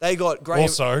like They got Graham.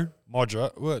 Also,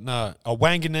 Modra.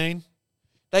 Wanganeen.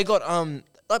 They got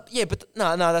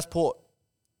that's Port.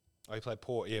 Oh, he played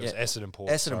Port. Yeah, it was Essendon Port.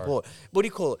 Essendon Port. What do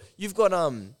you call it? You've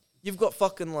got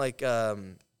fucking like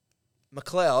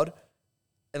McLeod,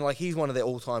 and like he's one of their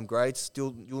all-time greats,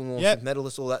 dual North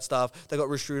medalist, all that stuff. They got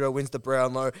Rishudo, wins the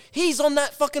Brownlow. He's on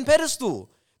that fucking pedestal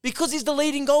because he's the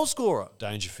leading goal scorer.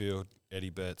 Dangerfield,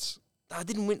 Eddie Betts. I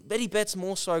didn't win Eddie Betts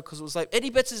more so because it was like Eddie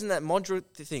Betts isn't that Modra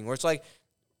thing where it's like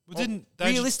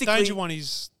realistically Danger won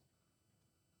his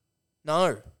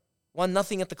won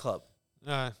nothing at the club.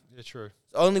 No, yeah, true.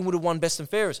 Only would have won best and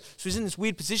fairest. So he's in this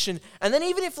weird position. And then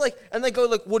even if and they go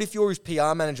like, what if you're his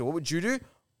PR manager? What would you do?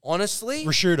 Honestly,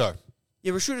 Rishudo.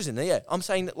 Yeah, Rishudo's in there. Yeah, I'm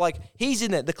saying that like he's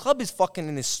in there. The club is fucking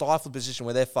in this stifled position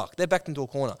where they're fucked. They're backed into a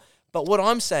corner. But what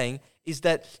I'm saying is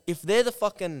that if they're the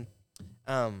fucking,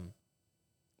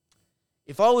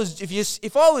 if I was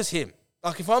him,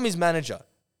 like if I'm his manager,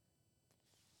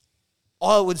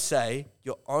 I would say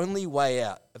your only way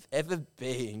out of ever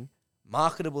being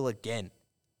marketable again,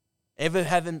 ever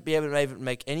be able to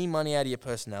make any money out of your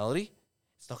personality,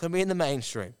 it's not going to be in the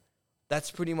mainstream.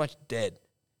 That's pretty much dead.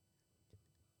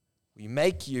 We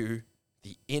make you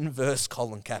the inverse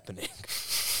Colin Kaepernick.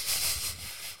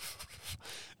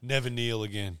 Never kneel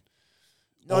again.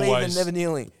 Not even never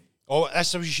kneeling. Oh,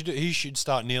 that's what he should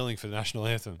start kneeling for the national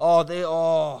anthem. All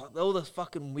the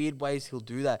fucking weird ways he'll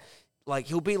do that. Like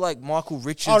he'll be like Michael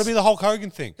Richards. Oh, it'll be the Hulk Hogan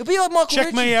thing. He'll be like Michael Check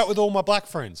Richards. me out with all my black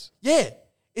friends. Yeah.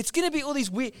 It's going to be all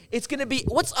these weird... It's going to be...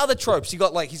 What's other tropes? You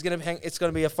got like, he's going to hang... It's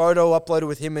going to be a photo uploaded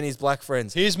with him and his black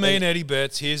friends. Here's me and Eddie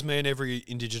Betts. Here's me and every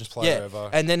Indigenous player ever.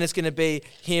 And then it's going to be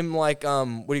him like,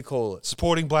 what do you call it?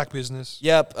 Supporting black business.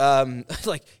 Yep.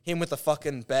 Like him with a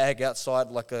fucking bag outside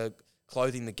like a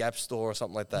Clothing the Gap store or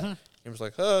something like that. Mm-hmm. He was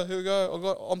like, oh, here we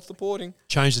go. I'm supporting.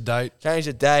 Change the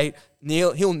date.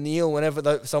 He'll kneel whenever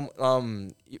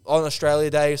on Australia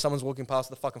Day someone's walking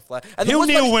past the fucking flag. And he'll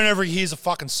kneel whenever he hears a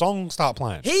fucking song start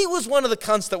playing. He was one of the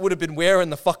cunts that would have been wearing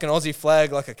the fucking Aussie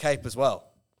flag like a cape as well.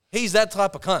 He's that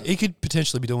type of cunt. He could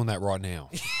potentially be doing that right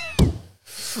now.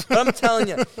 But I'm telling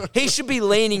you, he should be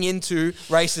leaning into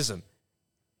racism.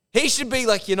 He should be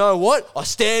like, you know what? I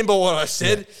stand by what I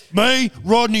said. Me,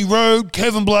 Rodney Road,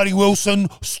 Kevin Bloody Wilson,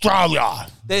 Australia.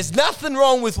 There's nothing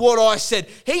wrong with what I said.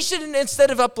 He should,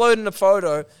 instead of uploading a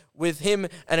photo with him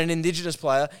and an Indigenous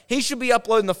player, he should be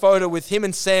uploading the photo with him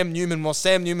and Sam Newman while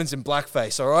Sam Newman's in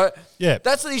blackface, all right? Yeah.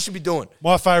 That's what he should be doing.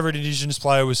 My favourite Indigenous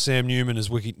player was Sam Newman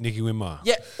as Nicky Winmar.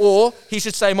 Yeah, or he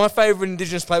should say, my favourite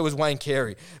Indigenous player was Wayne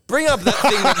Carey. Bring up that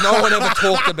thing that no one ever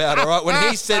talked about, all right, when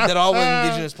he said that I was an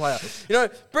Indigenous player. You know,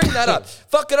 bring that up.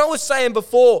 Fucking, I was saying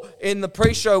before in the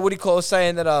pre-show,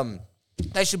 saying that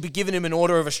they should be giving him an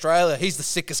Order of Australia. He's the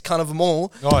sickest cunt of them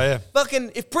all. Oh, yeah.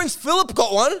 Fucking, if Prince Philip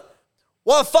got one,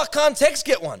 why the fuck can't Tex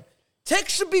get one?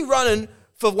 Tex should be running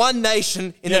for One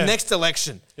Nation in the next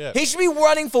election. Yeah. He should be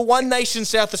running for One Nation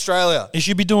South Australia. He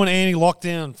should be doing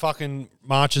anti-lockdown fucking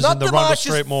marches in the Rundle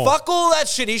Street Mall. Fuck all that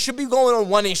shit. He should be going on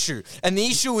one issue. And the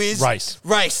issue is...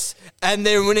 Race. And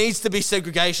there needs to be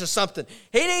segregation or something.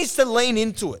 He needs to lean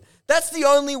into it. That's the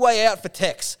only way out for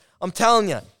Tex. I'm telling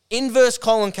you. Inverse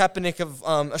Colin Kaepernick of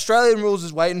Australian rules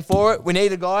is waiting for it. We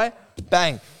need a guy.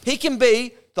 Bang. He can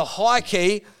be the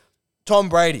high-key Tom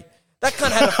Brady. That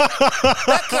cunt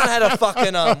had a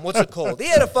fucking what's it called? He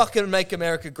had a fucking Make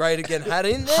America Great Again hat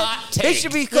in there. He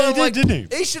should be kind of like,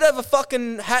 didn't he? He should have a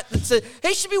fucking hat that says,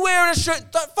 he should be wearing a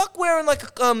shirt. Don't fuck wearing like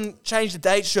a change the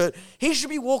date shirt. He should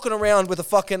be walking around with a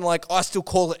fucking like I still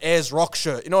call it Ayers Rock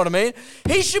shirt. You know what I mean?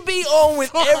 He should be on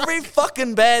with every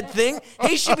fucking bad thing.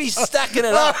 He should be stacking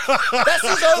it up. That's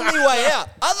his only way out.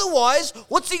 Otherwise,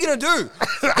 what's he gonna do?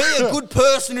 Be a good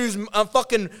person who's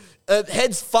fucking.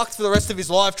 Head's fucked for the rest of his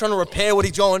life trying to repair what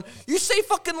he's on. You see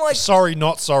fucking like... Sorry,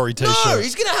 not sorry t-shirt. No,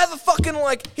 he's going to have a fucking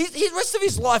like... His rest of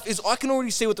his life is... I can already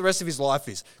see what the rest of his life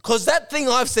is. Because that thing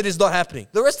I've said is not happening.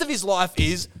 The rest of his life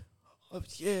is...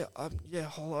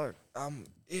 hello.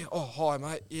 Hi,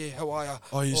 mate. Yeah, how are you?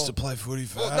 I used to play footy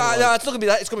for... No, it's not going to be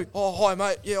that. It's going to be, hi,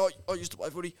 mate. Yeah, I used to play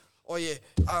footy. Oh, yeah.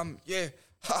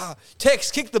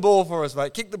 Tex, kick the ball for us,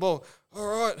 mate. Kick the ball. All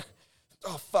right.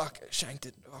 Oh, fuck. Shanked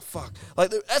it. Oh, fuck. Like,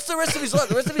 that's the rest of his life.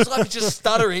 The rest of his life is just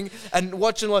stuttering and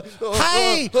watching like...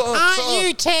 aren't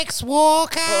you Tex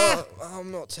Walker?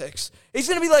 I'm not Tex. He's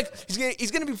going to be like...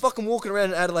 He's going to be fucking walking around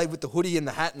in Adelaide with the hoodie and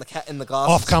the hat and the cat and the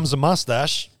glasses. Off comes the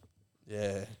mustache.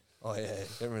 Yeah. Oh, yeah.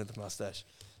 Get rid of the mustache.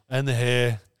 And the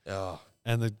hair. Oh.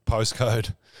 And the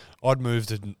postcode. I'd move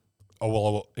to... Oh,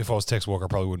 well, if I was Tex Walker, I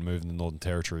probably wouldn't move in the Northern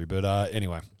Territory. But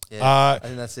anyway... Yeah, I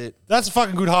think that's it. That's a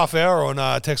fucking good half hour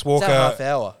on Tex Walker. It's a half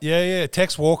hour. Yeah.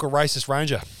 Tex Walker, racist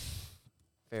ranger.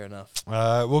 Fair enough.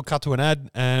 We'll cut to an ad,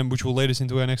 which will lead us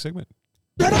into our next segment.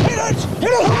 Hit it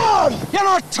hard! You're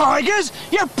not tigers,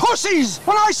 you're pussies!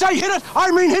 When I say hit it,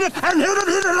 I mean hit it, and hit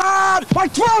it hard! My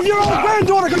 12-year-old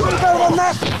granddaughter can do better than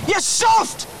that! You're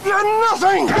soft! You're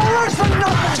nothing! You're less than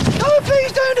nothing! Oh,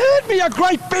 please don't hurt me, you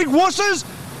great big wusses!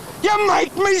 You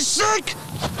make me sick!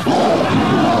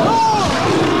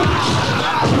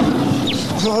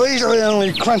 Oh, these are the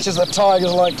only crunches the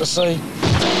tigers like to see.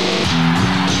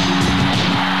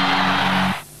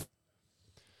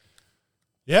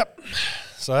 Yep.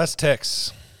 So that's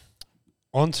Tex.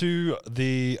 On to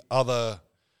the other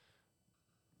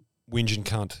whinging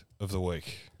cunt of the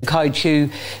week. Coach who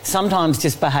sometimes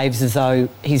just behaves as though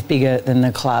he's bigger than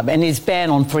the club. And his ban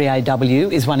on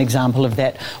 3AW is one example of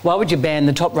that. Why would you ban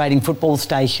the top-rating football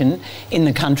station in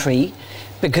the country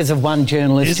because of one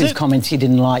journalist whose comments you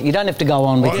didn't like? You don't have to go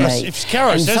on with me. If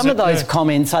Caro and says some of those yeah.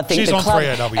 comments, I think She's the on club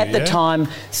 3AW, at the yeah? time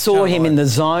saw him in the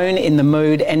zone, in the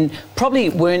mood, and probably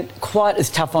weren't quite as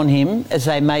tough on him as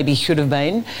they maybe should have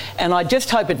been. And I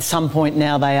just hope at some point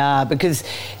now they are, because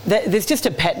there's just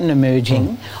a pattern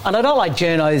emerging. And I don't like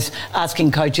journos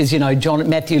asking coaches,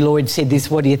 Matthew Lloyd said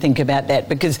this, what do you think about that?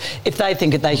 Because if they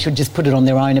think it, they should just put it on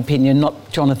their own opinion,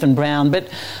 not Jonathan Brown.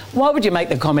 But why would you make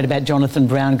the comment about Jonathan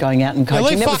Brown going out and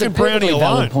coaching? That was a perfectly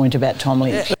valid point about Tom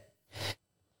Lynch. Yeah.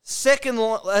 Second,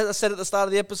 as I said at the start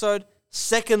of the episode,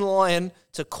 second lion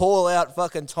to call out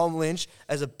fucking Tom Lynch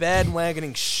as a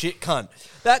bandwagoning shit cunt.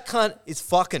 That cunt is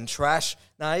fucking trash.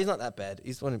 Nah, he's not that bad.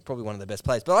 He's probably one of the best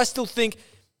players. But I still think,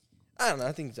 I don't know,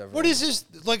 I think he's overrated. What is this?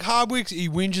 Like Hardwick, he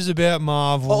whinges about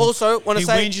Marvel. Well, also, want to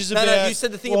say, whinges about you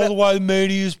said the thing all about the way the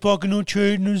media's fucking not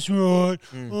treating us right.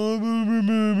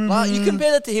 You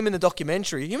compare that to him in the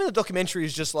documentary. Him in the documentary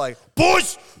is just like,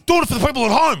 boys, doing it for the people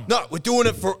at home. No, we're doing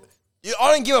it for...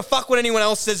 I don't give a fuck what anyone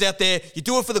else says out there. You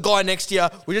do it for the guy next to you.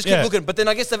 We just keep looking. But then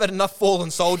I guess they've had enough fallen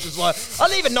soldiers. Like, I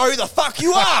don't even know who the fuck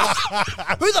you are.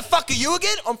 Who the fuck are you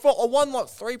again? I won like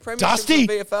 3 premierships Dusty? in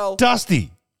the VFL.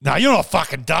 Dusty. No, you're not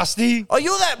fucking Dusty. Oh,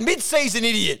 you're that mid-season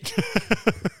idiot.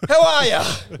 How are you?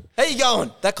 How you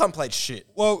going? That cunt played shit.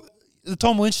 Well, the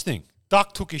Tom Lynch thing.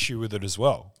 Duck took issue with it as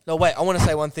well. No, wait. I want to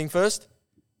say one thing first.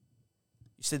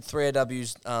 You said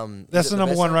 3AW's... That's the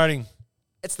number one rating.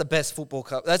 It's the best football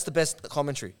cup. That's the best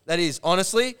commentary. That is,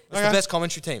 honestly, it's the best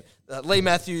commentary team. Lee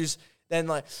Matthews, then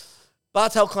like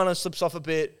Bartel kind of slips off a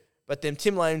bit, but then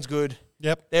Tim Lane's good.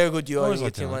 Yep. They're a good duo. Always You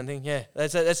like get Tim Tim Lane thing. Yeah,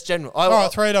 that's general. All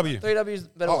right, 3AW. 3AW's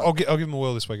better. I'll give him a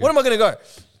whirl this weekend. What am I going to go?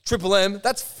 Triple M,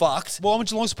 that's fucked. Well, I'm a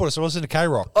Geelong supporter, so I was in a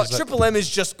K-Rock. Triple M is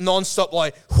just non-stop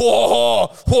like, whoa,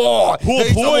 whoa, boys.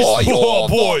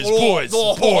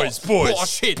 oh,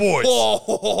 shit. Boys.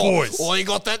 Oh, you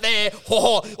got that there.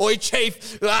 Oi,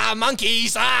 chief.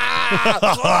 Monkeys.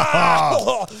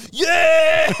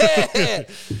 Yeah.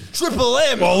 Triple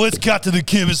M. Well, let's cut to the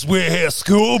Chemist Warehouse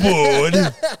scoreboard.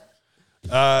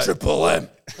 Triple M.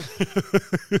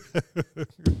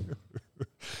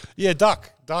 Yeah,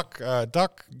 Duck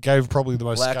gave probably the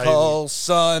most Black scathing. hole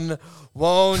sun,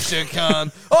 won't you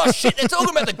come? Oh shit, they're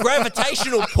talking about the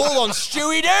gravitational pull on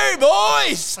Stewie Doo,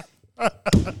 boys.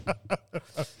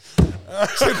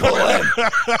 Triple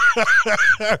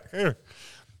M.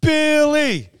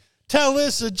 Billy, tell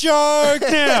us a joke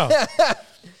now.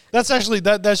 That's actually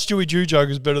that Stewie Doo joke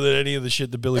is better than any of the shit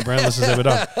that Billy Brownless has ever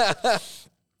done.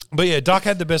 But yeah, Duck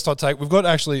had the best hot take. We've got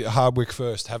actually Hardwick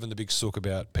first having the big sook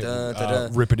about people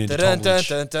ripping into Tom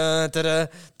Lynch. Oh,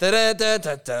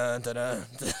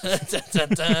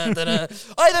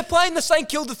 they're playing the St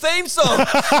Kilda theme song.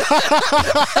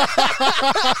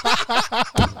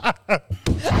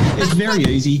 It's very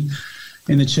easy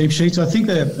in the cheap sheets. I think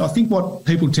what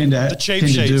people tend to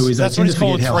do is they tend to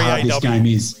forget how hard this game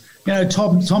is.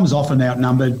 Tom's often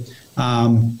outnumbered.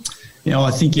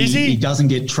 I think he doesn't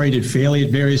get treated fairly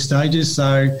at various stages.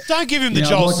 So don't give him the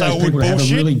Joel Selwood people bullshit.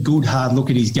 Have a really good hard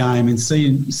look at his game and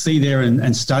see there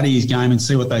and study his game and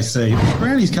see what they see.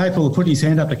 Brown is capable of putting his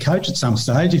hand up to coach at some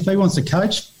stage. If he wants to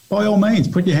coach, by all means,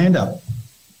 put your hand up.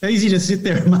 Easy to sit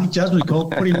there and make judgment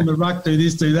calls, put him on the ruck, do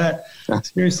this, do that.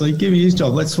 Seriously, give me his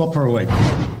job. Let's swap for a week.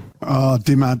 Oh,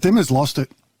 Dimmer's lost it.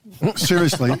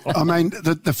 Seriously. I mean,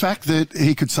 the fact that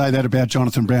he could say that about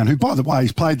Jonathan Brown, who, by the way,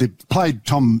 he's played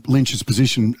Tom Lynch's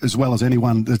position as well as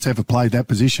anyone that's ever played that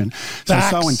position. So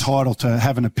entitled to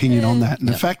have an opinion on that. And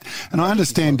the fact, and I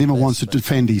understand Dimmer wants to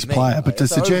defend his player, but to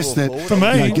suggest that,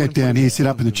 get down here, sit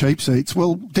up in the cheap seats,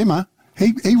 well, Dimmer,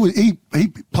 he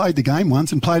played the game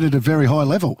once and played at a very high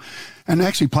level and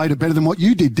actually played it better than what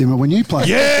you did, Dimmer, when you played.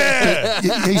 Yeah!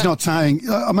 He's not saying,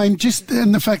 I mean,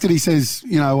 and the fact that he says,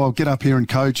 I'll get up here and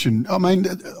coach. And I mean,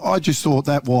 I just thought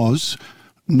that was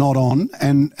not on,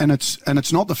 and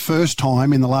it's not the first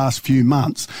time in the last few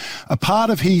months. A part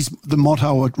of the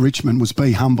motto at Richmond was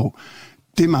be humble.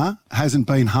 Dimmer hasn't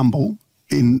been humble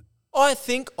in. I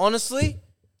think honestly,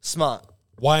 smart.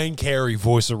 Wayne Carey,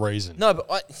 voice of reason. No, but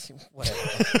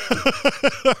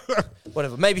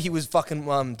whatever. Maybe he was fucking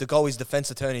De Gaulle's defense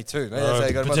attorney too. Maybe that's how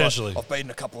he got potentially. I've beaten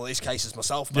a couple of these cases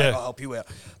myself, mate. Yeah. I'll help you out.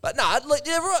 But nah, like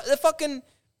they're fucking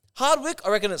Hardwick. I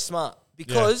reckon it's smart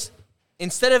because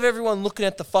instead of everyone looking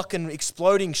at the fucking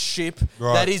exploding ship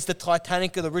that is the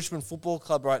Titanic of the Richmond Football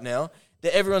Club right now,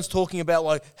 that everyone's talking about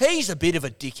like he's a bit of a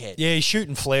dickhead. Yeah, he's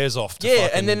shooting flares off. To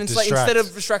and then it's like instead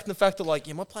of distracting the fact that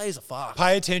like my players are fucked.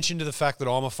 Pay attention to the fact that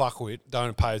I'm a fuckwit.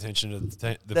 Don't pay attention to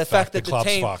the fact that the club's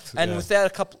team fucked. and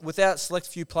without select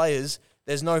few players,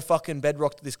 there's no fucking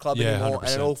bedrock to this club anymore, 100%. and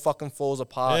it all fucking falls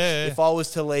apart. Yeah. If I was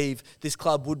to leave, this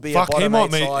club would be Fuck, a bottom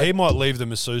 8 side. he might leave the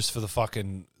masseuse for the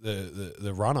fucking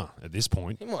the runner at this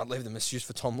point. He might leave the masseuse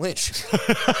for Tom Lynch.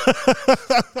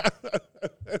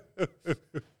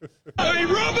 Hey,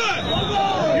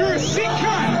 Robert! You're a sick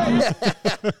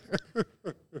cunt!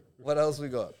 What else we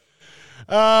got?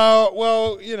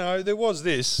 Well, there was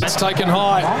this. It's taken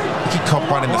high. He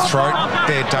copped one in the throat.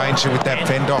 Their danger with that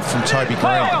fend off from Toby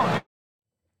Green.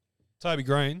 Toby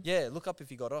Green? Yeah, look up if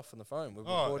he got off on the phone. We're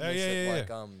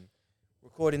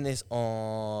recording this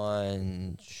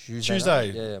on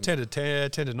Tuesday. Tuesday,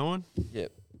 10 to 9.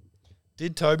 Yep.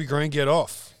 Did Toby Green get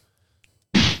off?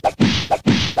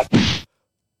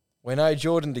 We know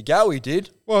Jordan De Goey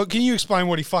did. Well, can you explain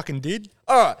what he fucking did?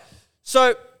 All right.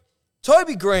 So,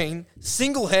 Toby Green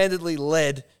single-handedly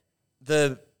led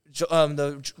the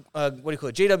GWS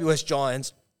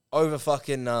Giants over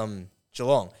fucking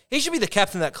Geelong. He should be the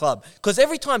captain of that club because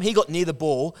every time he got near the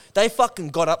ball, they fucking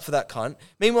got up for that cunt.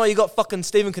 Meanwhile, you got fucking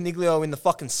Stephen Coniglio in the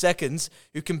fucking seconds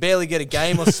who can barely get a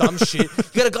game or some shit.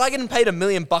 You got a guy getting paid $1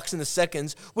 million in the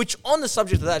seconds, which on the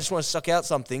subject of that, I just want to suck out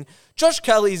something. Josh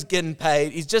Kelly's getting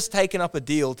paid. He's just taken up a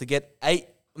deal to get $8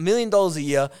 million a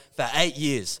year for 8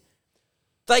 years.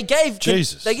 They give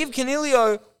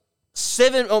Coniglio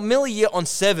 $1 million a year on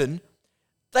 7.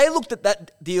 They looked at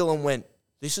that deal and went,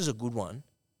 this is a good one.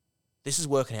 This is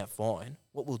working out fine.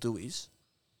 What we'll do is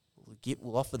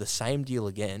we'll offer the same deal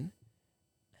again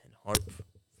and hope for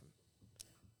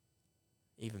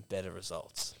even better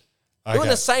results. Okay. Doing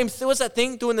the same thing. What's that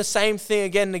thing? Doing the same thing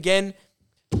again and again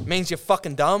means you're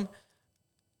fucking dumb.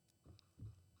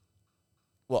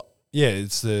 What? Yeah,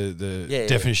 it's the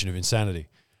definition of insanity.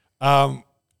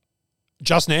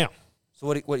 Just now. So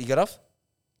what you got off?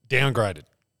 Downgraded.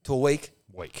 To a week?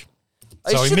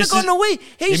 So he should have gotten a week.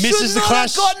 He should not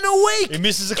have gotten a week. He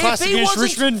misses the clash against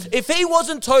Richmond. If he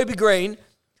wasn't Toby Green,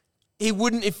 he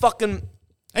wouldn't have fucking...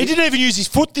 He didn't even use his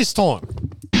foot this time.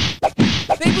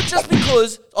 People just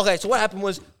because... Okay, so what happened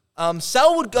was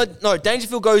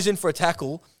Dangerfield goes in for a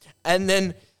tackle and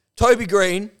then Toby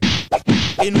Green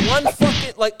in one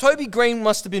fucking... Like, Toby Green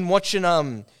must have been watching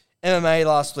MMA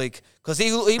last week because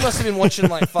he must have been watching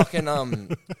like fucking...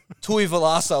 Tui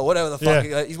Velasa or whatever the fuck.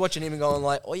 Yeah. He's watching him and going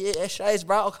like, oh yeah, Shays,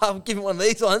 bro, I'll give him one of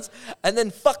these ones. And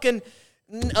then fucking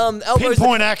elbows.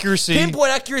 Pinpoint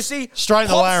accuracy. Straight in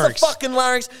the larynx. The fucking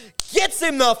larynx. Gets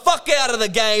him the fuck out of the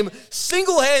game.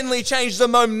 Single-handedly changed the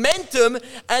momentum.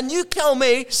 And you tell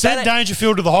me... Sent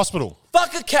Dangerfield to the hospital.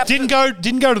 Fuck a captain.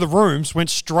 Didn't go to the rooms, went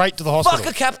straight to the hospital.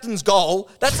 Fuck a captain's goal.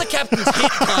 That's a captain's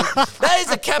hit, cunt. That is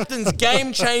a captain's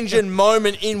game-changing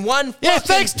moment in one fucking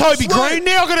thanks, Toby Green.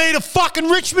 Now I'm going to eat a fucking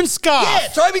Richmond scarf. Yeah,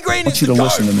 Toby Green is the goat. I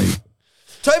want you to listen to me.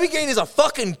 Toby Green is a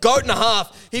fucking goat and a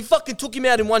half. He fucking took him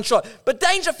out in one shot. But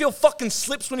Dangerfield fucking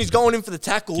slips when he's going in for the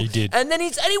tackle. He did. And then he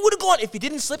would have gone, if he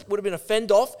didn't slip, it would have been a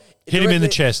fend off. Hit him in the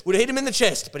chest. Would have hit him in the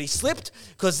chest. But he slipped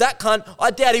because that cunt,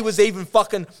 I doubt he was even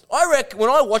fucking, I reckon, when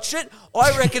I watched it,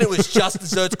 I reckon it was just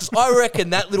desserts because I reckon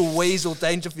that little weasel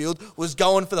Dangerfield was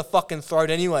going for the fucking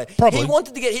throat anyway. Probably. He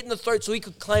wanted to get hit in the throat so he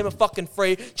could claim a fucking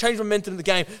free, change momentum of the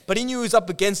game. But he knew he was up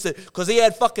against it because he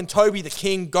had fucking Toby the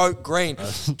King Goat Green.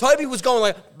 Toby was going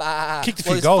like, bah. Kicked a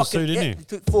few goals too, didn't he? He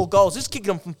took 4 goals. Just kicking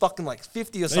them from fucking like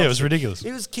 50 or something. Yeah, it was ridiculous.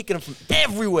 He was kicking them from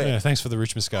everywhere. Yeah, thanks for the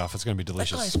Richmond scarf. It's going to be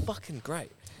delicious. That guy's fucking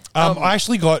great. I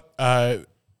actually got a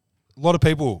lot of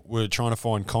people were trying to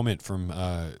find comment from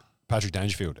Patrick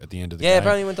Dangerfield at the end of the game. Yeah,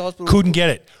 apparently he went to hospital. Couldn't get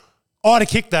it. I'd have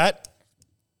kicked that.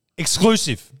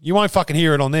 Exclusive. You won't fucking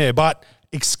hear it on there, but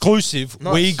exclusive.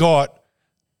 Nice. We got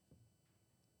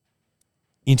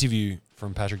interview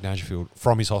from Patrick Dangerfield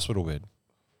from his hospital bed.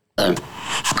 I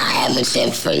have a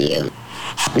tip for you.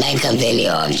 Make a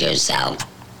video of yourself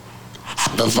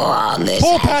before all this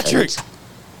Poor happens. Patrick.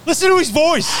 Listen to his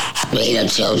voice. Read a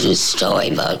children's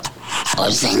storybook or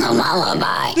sing a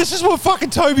lullaby. This is what fucking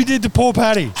Toby did to poor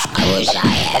Patty. I wish I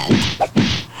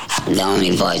had. The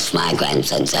only voice my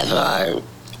grandson's ever heard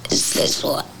is this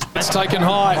one. It's taken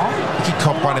high. He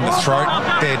copped one in the throat.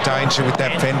 Their danger with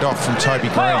that fend off from Toby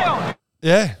Green.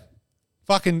 Yeah.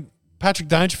 Fucking Patrick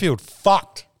Dangerfield.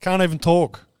 Fucked. Can't even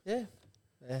talk. Yeah.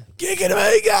 Kick it to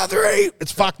me, Guthrie.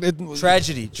 It's fucked.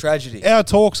 Tragedy. Our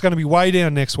talk's going to be way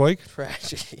down next week.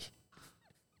 Tragedy.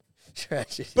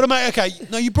 But, mate, okay.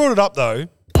 No, you brought it up, though.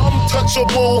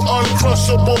 Untouchable,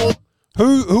 uncrushable.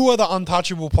 Who are the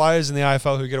untouchable players in the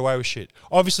AFL who get away with shit?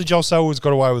 Obviously, Joel Selwood's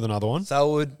got away with another one.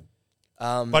 Selwood.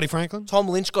 Buddy Franklin? Tom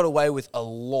Lynch got away with a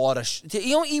lot of shit.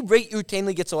 You know, he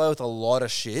routinely gets away with a lot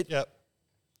of shit. Yep.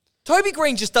 Toby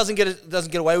Green just doesn't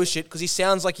get away with shit because he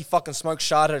sounds like he fucking smoked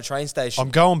shard at a train station. I'm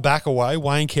going back away.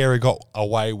 Wayne Carey got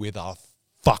away with a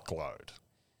fuckload.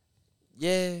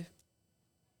 Yeah.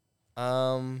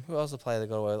 Who else the player that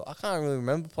got away with? I can't really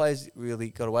remember players that really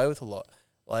got away with a lot.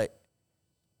 Like,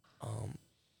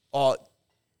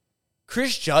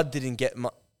 Chris Judd didn't get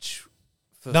much.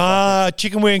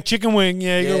 Chicken wing.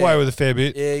 Yeah, he got away with a fair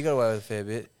bit. Yeah, he got away with a fair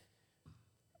bit.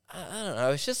 I don't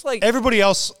know. It's just like everybody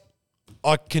else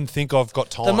I can think of got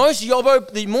time.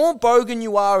 the more bogan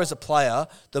you are as a player,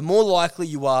 the more likely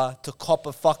you are to cop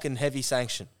a fucking heavy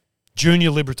sanction.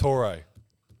 Junior Liberatore.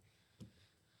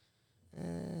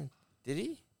 Did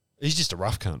he? He's just a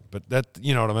rough cunt, but that,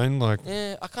 you know what I mean? Like,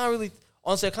 Yeah, I can't really.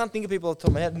 Honestly, I can't think of people off the top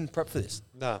of my head. I didn't prep for this.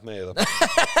 Nah, me either.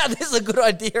 This is a good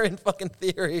idea in fucking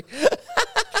theory.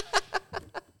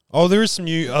 Oh, there is some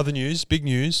other news, big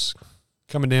news,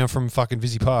 coming down from fucking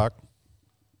Vizzy Park.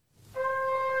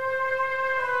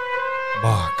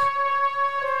 Mark,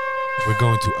 we're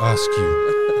going to ask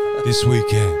you this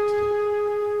weekend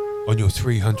on your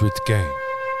 300th game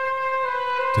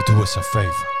to do us a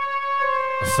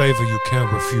favor you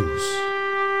can't refuse.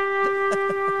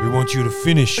 We want you to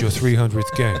finish your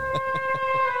 300th game.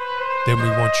 Then we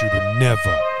want you to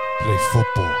never play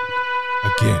football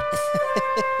again.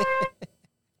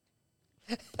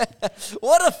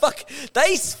 What a fuck.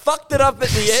 They fucked it up at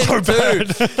the end, too.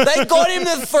 They got him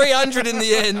to 300 in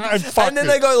the end. And then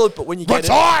they go, look, but when you get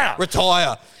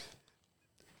retire.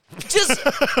 Just,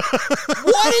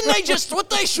 why didn't they just,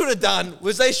 what they should have done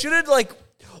was they should have, like,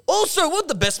 also, what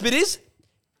the best bit is,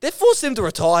 they forced him to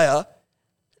retire.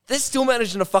 They're still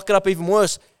managing to fuck it up even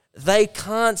worse. They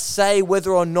can't say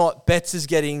whether or not Betts is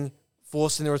getting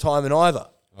forced into retirement either.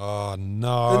 Oh,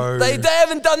 no. They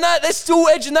haven't done that. They're still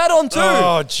edging that on too.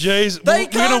 Oh, jeez. We're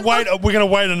gonna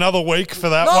wait another week for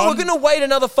that one. No, we're going to wait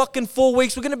another fucking 4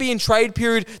 weeks. We're going to be in trade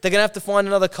period. They're going to have to find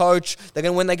another coach.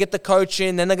 When they get the coach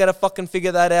in, then they're going to fucking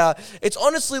figure that out. It's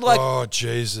honestly like... Oh,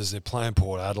 Jesus. They're playing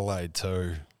Port Adelaide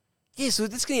too. Yeah, so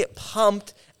this is going to get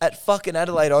pumped at fucking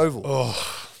Adelaide Oval.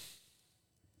 Oh.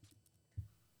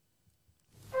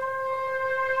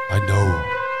 I know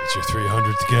it's your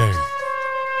 300th game.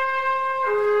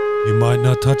 You might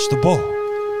not touch the ball.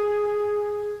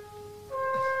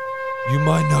 You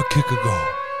might not kick a goal.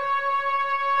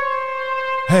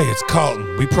 Hey, it's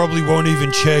Carlton. We probably won't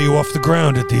even cheer you off the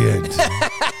ground at the end.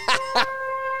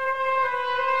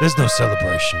 There's no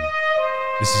celebration.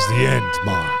 This is the end,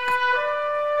 Mark.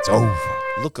 It's over.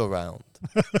 Look around.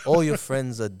 All your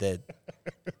friends are dead.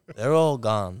 They're all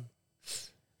gone.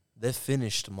 They're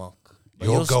finished, Mark. But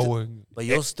You're going. But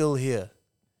you're still here.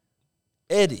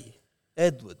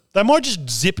 Edward. They might just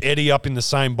zip Eddie up in the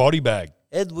same body bag.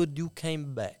 Edward, you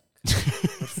came back. But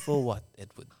for what,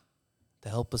 Edward? To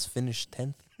help us finish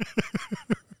 10th?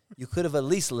 You could have at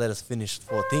least let us finish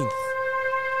 14th.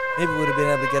 Maybe we would have been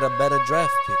able to get a better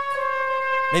draft pick.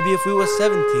 Maybe if we were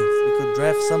 17th, we could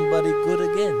draft somebody good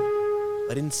again.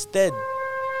 But instead,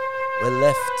 we're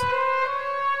left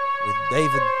with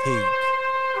David Teague.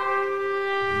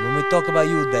 And when we talk about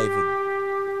you, David,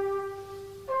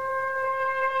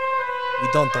 we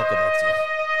don't talk about you.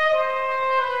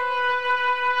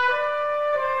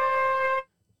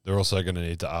 They're also going to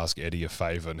need to ask Eddie a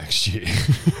favour next year.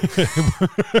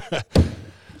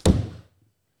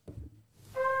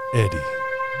 Eddie,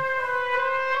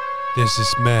 there's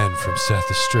this man from South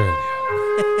Australia.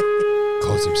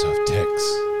 Calls himself Tex.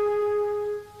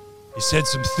 He said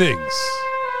some things.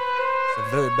 Some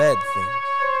very bad things.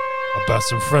 About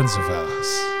some friends of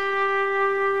ours.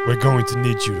 We're going to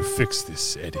need you to fix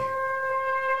this, Eddie.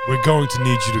 We're going to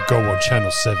need you to go on Channel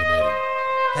 7, Eddie,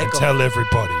 and tell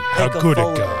everybody how good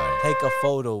a guy. Take a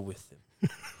photo with him.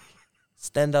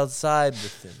 Stand outside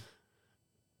with him.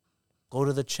 Go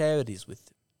to the charities with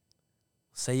him.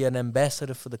 Say you're an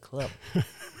ambassador for the club.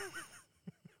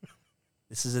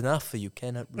 This is enough for you.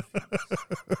 Cannot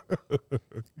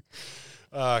refuse.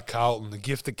 Carlton, the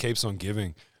gift that keeps on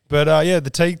giving. But the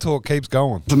Teague talk keeps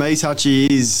going. For me, Touchy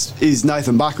is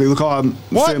Nathan Buckley. Look, I'm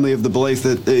firmly of the belief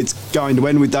that it's going to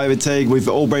end with David Teague. We've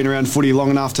all been around footy long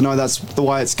enough to know that's the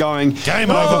way it's going. Game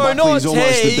over. Buckley's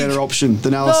almost the better option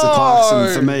than Alistair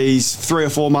Clarkson. For me, he's 3 or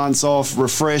 4 months off,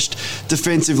 refreshed,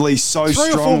 defensively so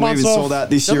strong. We even saw that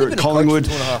this year at Collingwood.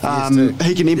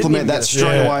 He can implement that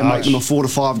straight away and make them a 4 to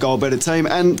 5 goal better team.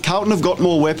 And Carlton have got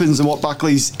more weapons than what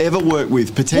Buckley's ever worked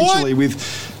with, potentially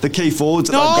with the key forwards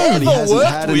that he hasn't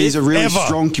had. And he's a really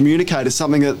strong communicator,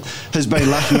 something that has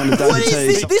been lacking under David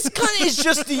Teague. This cunt is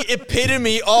just the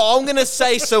epitome. Oh, I'm going to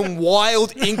say some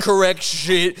wild, incorrect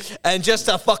shit and just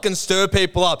to fucking stir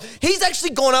people up. He's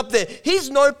actually gone up there.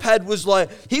 His notepad was like,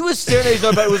 he was staring at his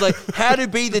notepad, it was like, how to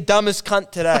be the dumbest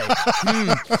cunt today.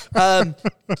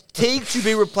 Teague to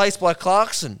be replaced by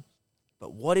Clarkson.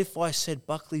 But what if I said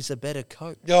Buckley's a better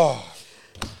coach?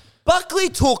 Buckley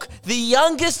took the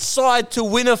youngest side to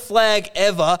win a flag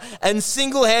ever and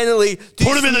single-handedly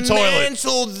put him in the toilet,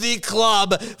 dismantled the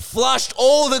club, flushed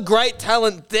all the great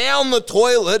talent down the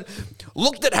toilet,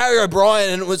 looked at Harry O'Brien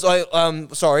and it was like,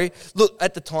 look,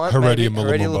 at the time, Heredia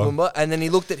Lumumba, and then he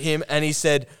looked at him and he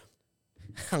said,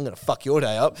 I'm going to fuck your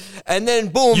day up. And then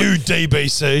boom. You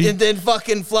DBC. And then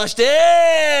fucking flushed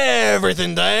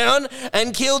everything down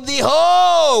and killed the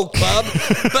whole club.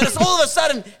 But it's all of a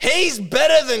sudden, he's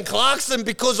better than Clarkson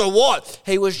because of what?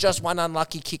 He was just one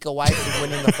unlucky kick away from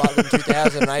winning the fucking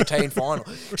 2018 final.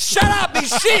 Shut up, you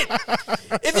shit.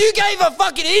 If you gave a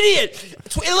fucking idiot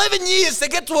 11 years to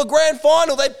get to a grand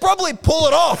final, they'd probably pull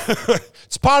it off.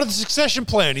 It's part of the succession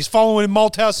plan. He's following in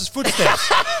Malthouse's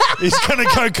footsteps. He's going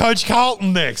to go coach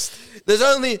Carlton next. There's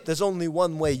only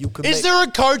one way you can. Is there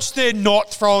a coach they're not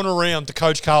throwing around to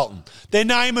coach Carlton? They're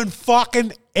naming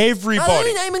fucking everybody. No,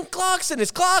 they're naming Clarkson.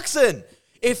 It's Clarkson.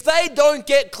 If they don't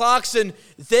get Clarkson,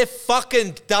 they're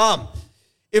fucking dumb.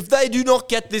 If they do not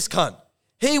get this cunt,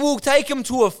 he will take him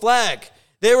to a flag.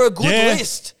 They're a good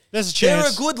list. There's a chance.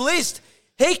 They're a good list.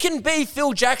 He can be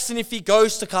Phil Jackson if he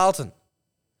goes to Carlton.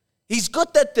 He's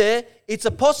got that there. It's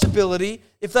a possibility.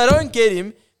 If they don't get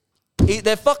him,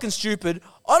 they're fucking stupid.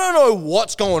 I don't know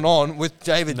what's going on with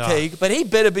David Teague, but he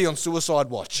better be on suicide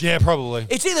watch. Yeah, probably.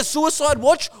 It's either suicide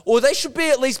watch or they should be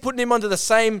at least putting him under the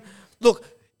same... Look,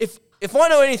 if I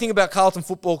know anything about Carlton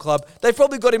Football Club, they've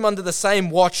probably got him under the same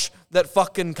watch that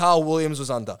fucking Carl Williams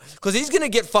was under. Because he's going to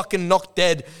get fucking knocked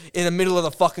dead in the middle of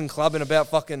the fucking club in about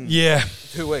fucking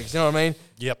 2 weeks. You know what I mean?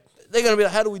 Yep. They're going to be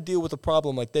like, how do we deal with a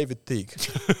problem like David Teague?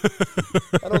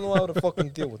 I don't know how to fucking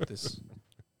deal with this.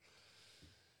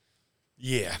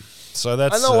 Yeah. So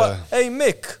that's... I know what... Hey,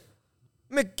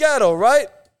 Mick Gatto, right?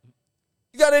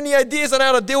 You got any ideas on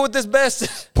how to deal with this bastard?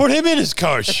 Put him in as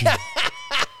coach.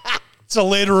 It's a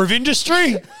leader of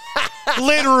industry.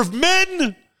 Leader of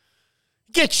men.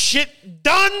 Get shit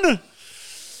done.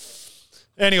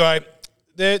 Anyway...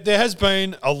 There has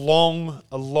been a long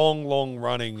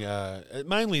running.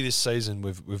 Mainly this season,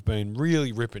 we've been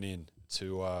really ripping in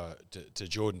to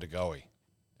Jordan De Goey,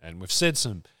 and we've said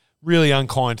some really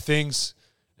unkind things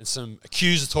and some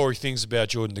accusatory things about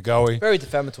Jordan De Goey. Very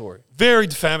defamatory. Very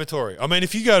defamatory. I mean,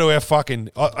 if you go to our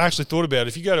I actually thought about it.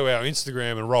 If you go to our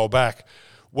Instagram and roll back,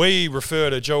 we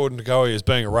refer to Jordan De Goey as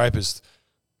being a rapist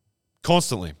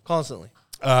constantly.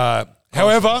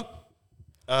 However.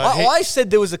 I said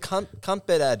there was a cunt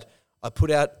bet ad I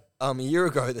put out a year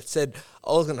ago that said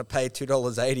I was going to pay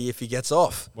 $2.80 if he gets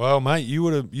off. Well, mate, you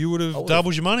would have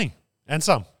doubled your money and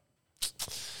some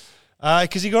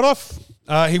because he got off.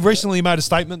 He recently made a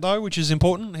statement though, which is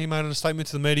important. He made a statement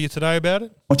to the media today about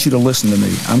it. I want you to listen to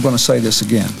me. I'm going to say this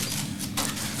again.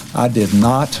 I did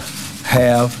not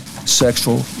have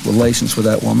sexual relations with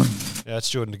that woman. Yeah, that's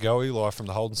Jordan De Goey live from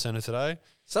the Holden Centre today.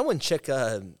 Someone check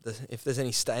if there's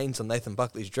any stains on Nathan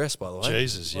Buckley's dress, by the way.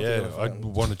 Jesus, yeah. I'd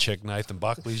want to check Nathan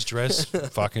Buckley's dress,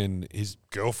 fucking his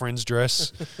girlfriend's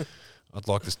dress. I'd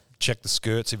like to check the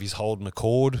skirts if he's holding a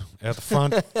cord out the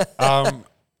front.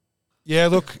 Yeah,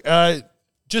 look,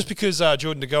 just because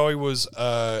Jordan De Goey was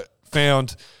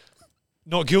found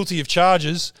not guilty of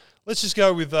charges, let's just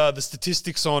go with the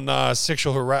statistics on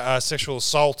sexual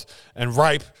assault and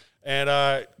rape.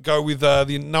 And go with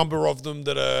the number of them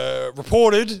that are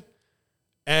reported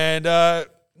and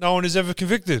no one is ever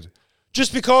convicted.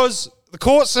 Just because the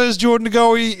court says Jordan De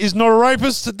Goey is not a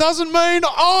rapist, it doesn't mean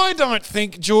I don't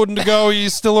think Jordan De Goey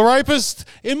is still a rapist.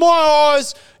 In my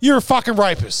eyes, you're a fucking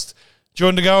rapist.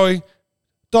 Jordan De Goey, ...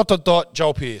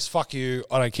 Joel Pearce. Fuck you.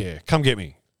 I don't care. Come get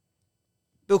me.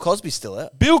 Bill Cosby's still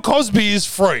out. Bill Cosby is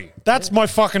free. That's my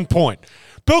fucking point.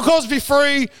 Bill Cosby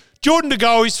free. Jordan De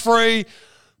Goey's free.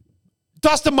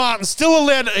 Dustin Martin's still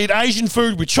allowed to eat Asian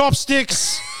food with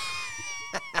chopsticks.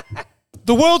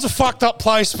 The world's a fucked up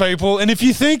place, people. And if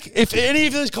any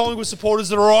of these Collingwood supporters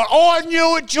that are like, oh, I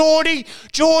knew it, Geordie.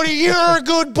 Geordie, you're a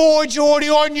good boy, Geordie.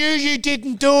 I knew you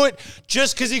didn't do it.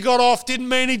 Just because he got off didn't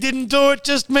mean he didn't do it.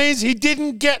 Just means he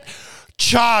didn't get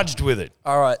charged with it.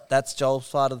 All right, that's Joel's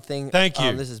part of the thing. Thank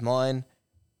you. This is mine.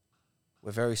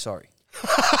 We're very sorry.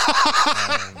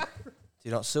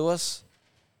 Do not sue us.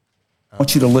 I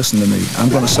want you to listen to me. I'm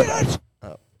going to say...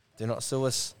 Do not sue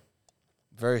us.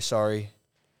 Very sorry.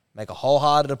 Make a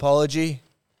wholehearted apology.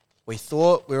 We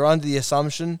thought we were under the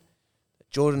assumption that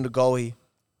Jordan De Goey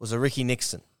was a Ricky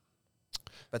Nixon.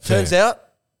 But turns out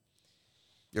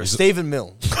you're a Stephen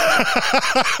Milne.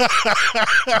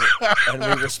 And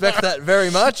we respect that very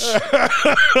much.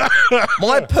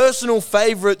 My personal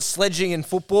favourite sledging in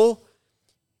football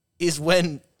is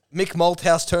when Mick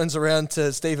Malthouse turns around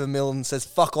to Stephen Milne and says,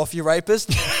 fuck off, you rapist.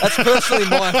 That's personally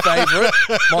my favourite.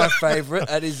 My favourite.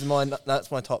 That's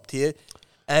my top tier.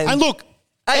 And look,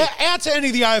 out to any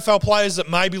of the AFL players that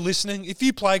may be listening, if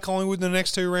you play Collingwood in the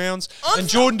next 2 rounds and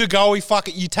Jordan De Goey, fuck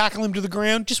it, you tackle him to the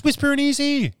ground, just whisper in his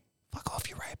ear, fuck off,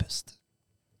 you rapist.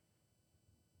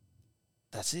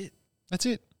 That's it. That's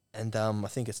it. And I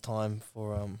think it's time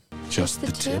for... Just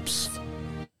the tips.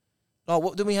 Oh,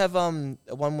 what do we have? One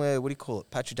where, what do you call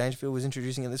it? Patrick Dangerfield was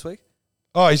introducing it this week?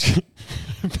 Oh, he's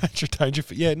Patrick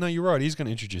Dangerfield. Yeah, no, you're right. He's going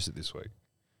to introduce it this week.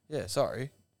 Yeah,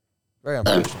 sorry. Very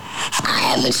unprofessional.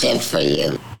 I have a tip for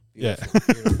you. Yeah.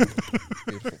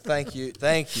 Beautiful. Thank you,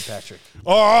 Patrick.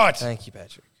 All right. Thank you,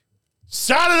 Patrick.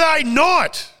 Saturday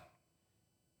night.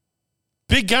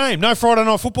 Big game. No Friday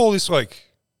night football this week.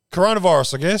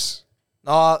 Coronavirus, I guess.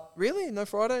 Really? No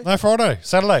Friday? No Friday.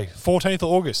 Saturday, 14th of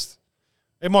August.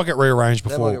 It might get rearranged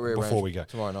before we go.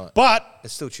 Tomorrow night. But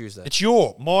it's still Tuesday. It's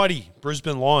your mighty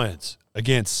Brisbane Lions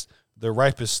against the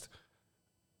rapist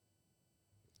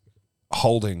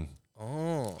hiding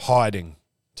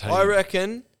team. I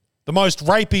reckon the most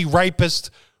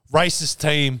rapist, racist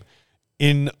team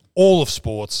in all of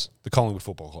sports, the Collingwood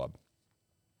Football Club.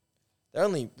 They're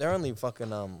only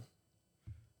fucking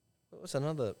what's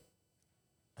another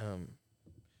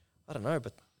I don't know,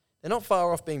 but they're not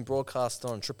far off being broadcast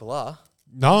on Triple R.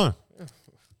 No.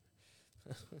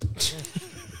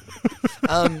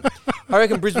 I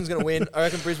reckon Brisbane's going to win. I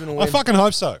reckon Brisbane will win. I fucking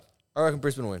hope so. I reckon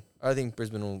Brisbane will win. I think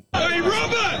Brisbane will... Hey,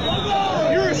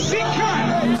 Robert! You're a sick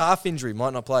cunt! Calf injury,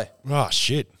 might not play. Oh,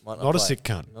 shit. Not a sick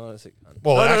cunt. Not a sick cunt.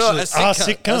 Well, no, actually, a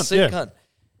sick cunt. A sick cunt.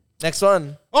 Next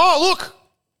one. Oh, look!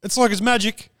 It's like it's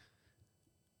magic.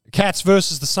 Cats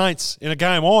versus the Saints in a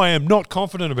game I am not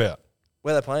confident about.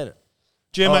 Where are they playing it?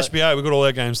 GMHBA. We've got all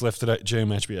our games left today at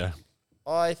GMHBA.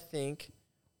 I think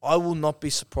I will not be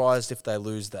surprised if they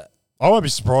lose that. I won't be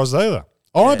surprised either.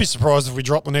 I won't be surprised if we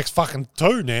drop the next fucking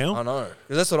 2 now. I know.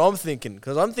 Because that's what I'm thinking.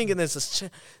 Because I'm thinking there's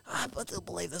I still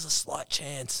believe there's a slight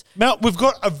chance. Now, we've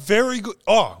got a very good...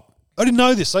 Oh, I didn't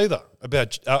know this either.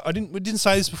 About we didn't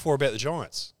say this before about the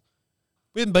Giants.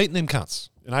 We haven't beaten them cunts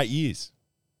in 8 years.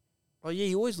 Oh, yeah,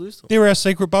 you always lose to them. They're our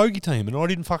secret bogey team, and I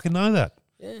didn't fucking know that.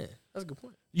 Yeah, that's a good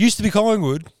point. Used to be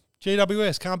Collingwood.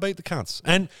 GWS can't beat the cunts.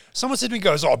 And someone said to me,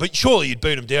 goes, oh, but surely you'd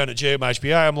beat them down at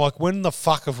GMHBA. I'm like, when the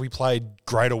fuck have we played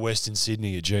Greater Western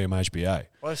Sydney at GMHBA?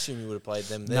 I assume you would have played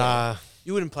them there. Nah.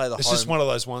 You wouldn't play the It's home. just one of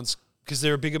those ones, because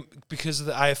they're because of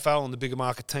the AFL and the bigger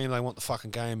market team, they want the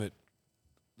fucking game at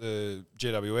the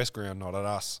GWS ground, not at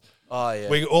us. Oh,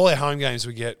 yeah. All our home games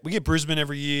we get Brisbane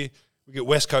every year, we get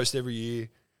West Coast every year.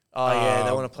 Oh, yeah,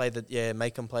 they want to play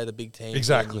make them play the big team.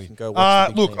 Exactly. You can go watch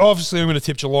the big look, team. obviously I'm going to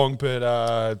tip Geelong, but...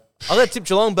 I'm going to tip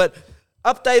Geelong, but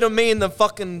update on me in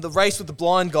the race with the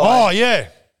blind guy. Oh, yeah.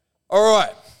 All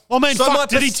right. I mean, So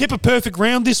did he tip a perfect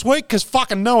round this week? Because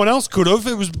fucking no one else could have.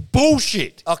 It was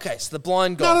bullshit. Okay, so the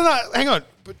blind guy. No, hang on.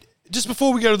 But just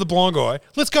before we go to the blind guy,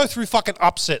 let's go through fucking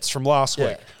upsets from last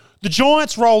week. The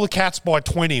Giants roll the Cats by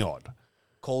 20-odd.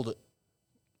 Called it.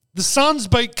 The Suns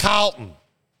beat Carlton.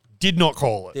 Did not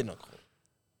call it. Did not call it.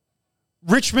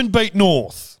 Richmond beat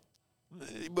North.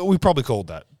 We probably called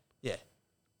that. Yeah.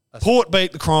 Port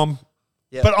beat the Crom,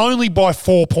 Yeah. but only by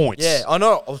 4 points. Yeah, I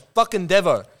know. I was fucking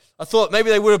Devo. I thought maybe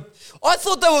they would have... I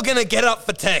thought they were going to get up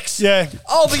for Tex. Yeah.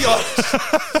 I'll be honest.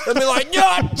 They'll be like,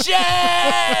 you're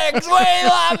Jags! We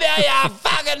love you, you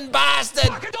fucking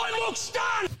bastard! Don't look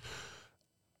stunned!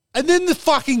 And then the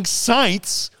fucking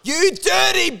Saints... You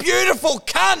dirty, beautiful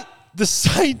cunt! The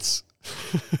Saints...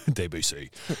 DBC.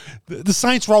 The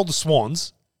Saints rolled the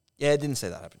Swans. Yeah, I didn't see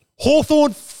that happen.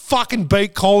 Hawthorn fucking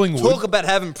beat Collingwood. Talk about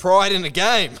having pride in a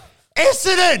game.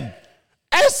 Essendon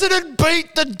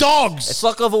beat the Dogs. It's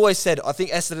like I've always said, I think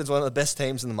Essendon's one of the best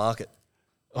teams in the market.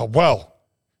 Oh, well.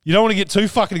 You don't want to get too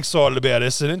fucking excited about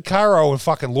Essendon. Caro and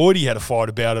fucking Lloydie had a fight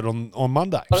about it on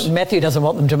Monday. Matthew doesn't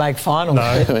want them to make finals.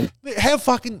 No. How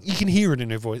fucking... You can hear it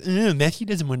in her voice. Matthew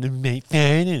doesn't want them to make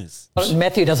finals.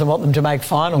 Matthew doesn't want them to make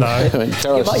finals. No.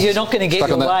 You're not going to get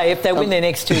your way. If they win their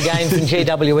next 2 games and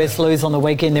GWS lose on the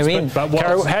weekend, they're in. But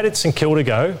Carol, how did St Kilda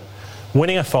go?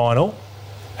 Winning a final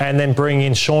and then bringing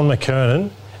in Sean McKernan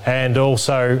and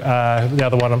also the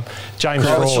other one, James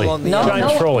Frawley.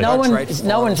 No one's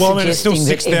Well, I mean, it's still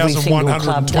suggesting that every single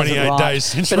club does it 6,128 right. days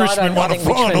since But Richmond won a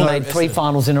Richmond final. made 3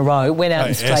 finals in a row, went out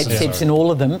in straight Essendon, sets sorry. in all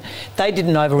of them. They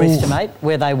didn't overestimate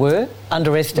where they were,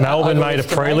 Melbourne made a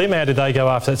prelim. How did they go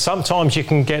after that? Sometimes you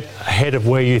can get ahead of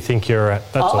where you think you're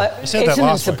at. That's all.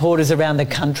 Essendon supporters around the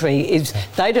country,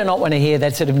 they do not want to hear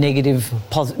that sort of negative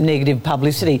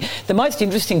publicity. The most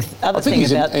interesting I think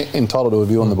he's entitled to a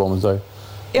view on the Bombers, though.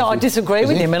 Yeah, I disagree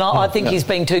with he? him, and I think he's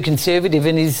being too conservative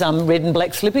in his red and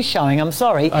black slippers showing. I'm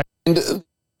sorry.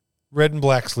 Red and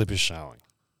black slippers showing.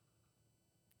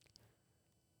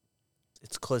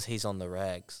 It's because he's on the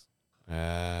rags.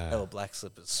 They were black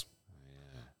slippers.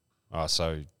 Oh,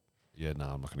 so... Yeah, no,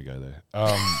 I'm not going to go there.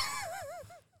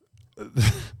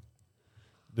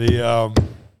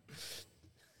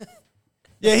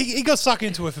 Yeah, he got sucked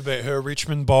into it about her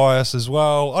Richmond bias as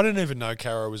well. I didn't even know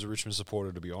Caro was a Richmond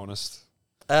supporter, to be honest.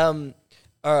 All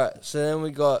right, so then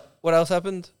we got... What else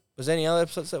happened? Was there any other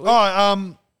episodes that week?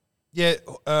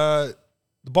 The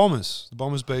Bombers. The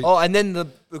Bombers beat... Oh, and then the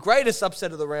greatest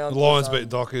upset of the round. The Lions beat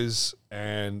Dockers,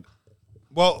 and...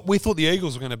 Well, we thought the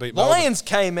Eagles were going to beat Melbourne. Lions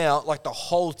came out, like the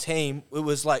whole team, it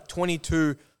was like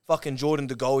 22 fucking Jordan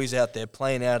De Goeys out there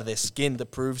playing out of their skin to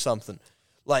prove something.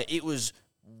 Like, it was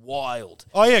wild.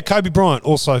 Oh, yeah, Kobe Bryant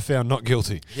also found not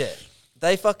guilty. Yeah.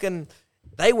 They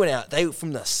went out. They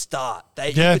from the start.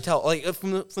 You could tell, like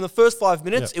from the first 5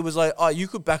 minutes, it was like, oh, you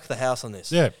could back the house on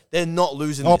this. Yeah, they're not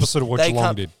losing. Opposite of what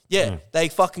Geelong did. Yeah, they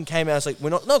fucking came out. It's like we're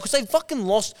not. No, because they fucking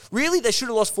lost. Really, they should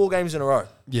have lost 4 games in a row.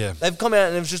 Yeah, they've come out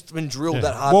and they've just been drilled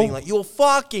that hard, Well, being like, "You're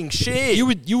fucking shit."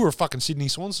 You were a fucking Sydney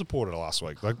Swans supporter last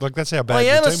week. Like that's how bad. I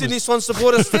am your a team Sydney was. Swans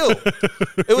supporter still.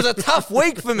 It was a tough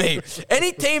week for me.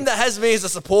 Any team that has me as a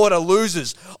supporter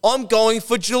loses. I'm going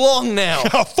for Geelong now.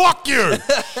 Oh, fuck you!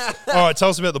 All right, tell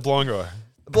us about the blind guy.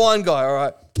 The blind guy. All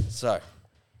right. So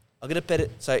I'm gonna bet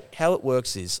it. So how it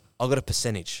works is I got a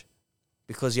percentage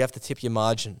because you have to tip your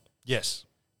margin. Yes.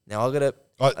 Now I got to.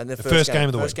 And the first game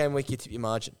of the first week. game week you tip your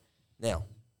margin. Now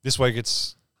This week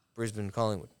it's Brisbane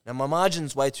Collingwood. Now my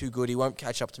margin's way too good. He won't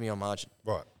catch up to me on margin.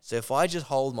 Right. So if I just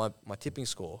hold my tipping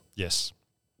score, yes,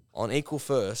 on equal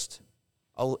first,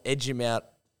 I'll edge him out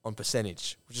on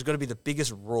percentage, which is going to be the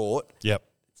biggest rort. Yep.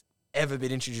 Ever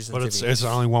been introduced in But tipping. it's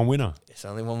only one winner. It's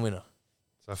only one winner.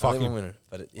 So Only fucking. one winner,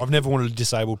 but I've never wanted a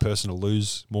disabled person to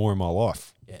lose more in my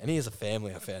life. Yeah, and he has a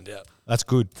family. I found out. That's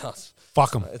good. That's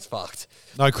Fuck them. It's fucked.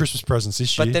 No Christmas presents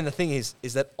this year. But then the thing is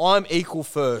that I'm equal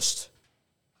first,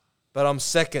 but I'm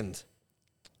second.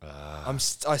 I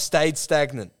stayed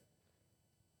stagnant.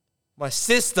 My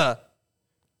sister,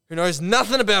 who knows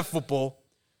nothing about football,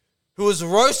 who was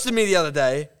roasting me the other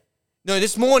day. No,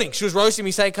 this morning she was roasting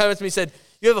me, came up to me and said,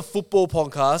 "You have a football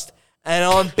podcast, and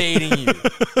I'm beating you.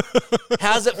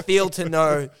 How's it feel to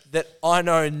know that I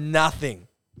know nothing?"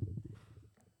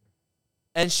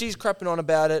 And she's crapping on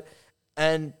about it.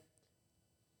 And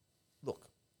look,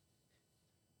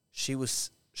 she was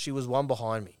one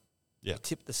behind me. Yeah. We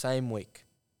tipped the same week.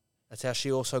 That's how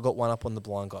she also got one up on the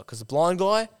blind guy. Because the blind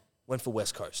guy went for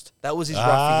West Coast. That was his roughie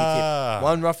he tipped.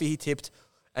 One roughie he tipped.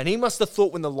 And he must have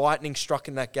thought when the lightning struck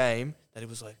in that game that he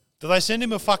was like, do they send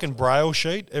him a fucking braille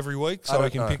sheet every week so he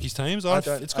can pick his teams?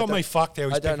 It's got me fucked how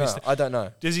he's picking his teams. I don't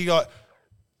know. Does he go,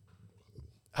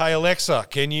 "Hey Alexa,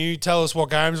 can you tell us what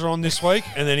games are on this week?"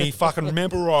 And then he fucking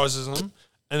memorizes them.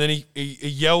 And then he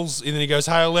yells, and then he goes,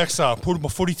 "Hey Alexa, put my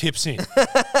footy tips in."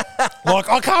 Like,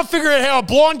 I can't figure out how a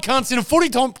blind cunt's in a footy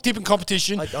tipping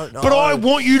competition. I don't know. But I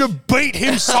want you to beat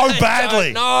him so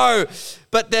badly. No.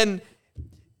 But then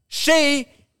she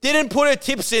didn't put her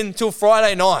tips in till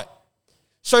Friday night.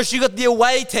 So she got the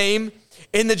away team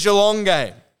in the Geelong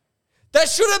game. That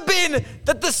should have been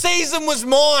that the season was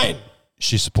mine.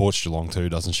 She supports Geelong too,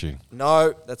 doesn't she?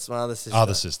 No, that's my other sister.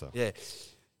 Other sister. Yeah.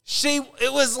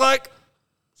 It was like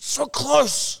so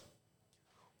close.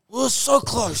 We were so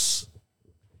close.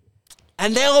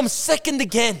 And now I'm second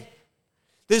again.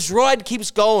 This ride keeps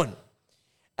going.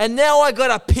 And now I got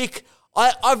to pick.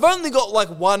 I've only got like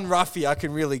one roughie I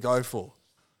can really go for.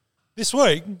 This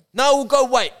week? No, we'll go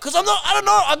wait. Because I don't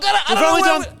know.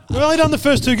 We've only done the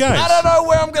first 2 games. I don't know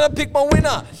where I'm going to pick my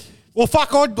winner. Well,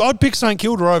 fuck, I'd pick St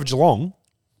Kilda over Geelong.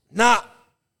 Nah.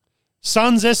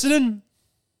 Suns, Essendon.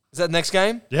 Is that the next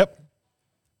game? Yep.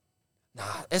 Nah,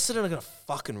 Essendon are going to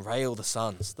fucking rail the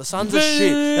Suns. The Suns are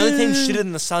shit. The only team shitter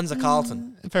than the Suns are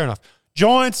Carlton. Fair enough.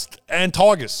 Giants and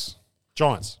Tigers.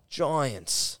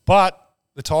 Giants. But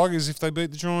the Tigers, if they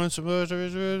beat the Giants,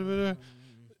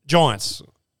 Giants.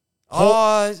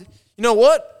 You know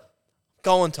what?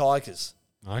 Go on Tigers.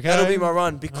 Okay. That'll be my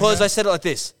run because I said it like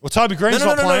this. Well, Toby Green's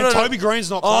not playing. Toby Green's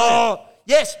not playing. Oh,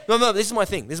 yes. No, this is my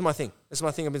thing. This is my thing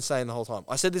I've been saying the whole time.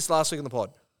 I said this last week in the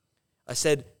pod. I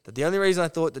said that the only reason I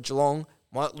thought that Geelong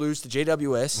might lose to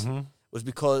GWS was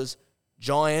because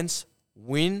Giants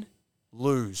win,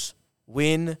 lose.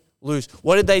 Win, lose.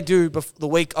 What did they do the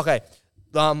week? Okay.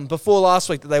 Before last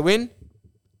week, did they win?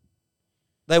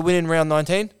 They win in round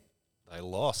 19? They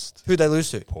lost. Who'd they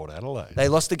lose to? Port Adelaide. They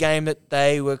lost the game that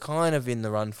they were kind of in the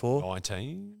run for.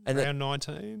 19. And round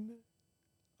 19.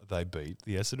 They beat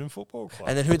the Essendon Football Club.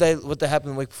 And then what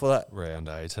happened the week before that? Round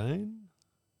 18.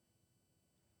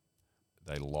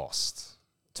 They lost.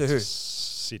 To who?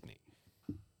 Sydney.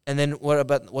 And then what's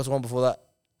the one before that?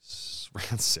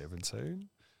 Round 17.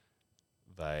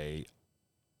 They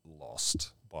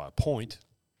lost by a point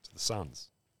to the Suns.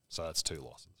 So that's 2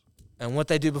 losses. And what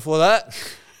they do before that?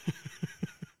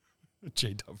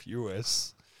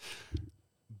 GWS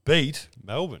beat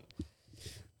Melbourne.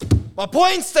 My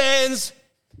point stands.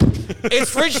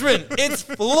 It's Richmond. It's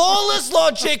flawless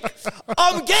logic.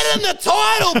 I'm getting the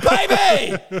title,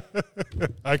 baby.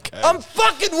 Okay. I'm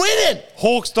fucking winning.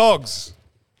 Hawks Dogs.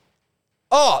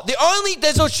 Oh,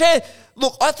 there's a chance.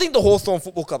 Look, I think the Hawthorn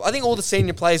Football Club, I think all the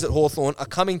senior players at Hawthorn are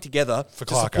coming together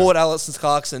to support Alison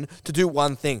Clarkson to do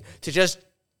one thing, to just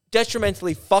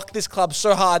detrimentally fuck this club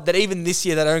so hard that even this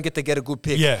year they don't get to get a good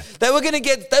pick. Yeah. They were gonna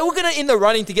in the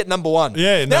running to get number 1.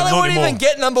 Yeah, now they won't even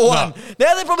get number 1. No.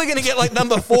 Now they're probably gonna get like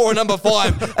number 4 or number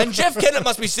 5. And Jeff Kennett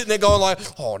must be sitting there going like,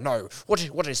 oh no,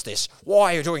 what is this?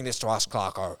 Why are you doing this to us,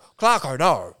 Clarko? Clarko,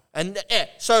 no. And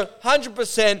so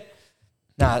 100%,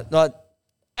 not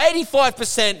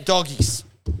 85% doggies.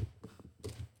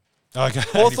 Okay.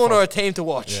 Hawthorn are a team to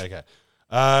watch. Yeah,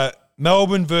 okay.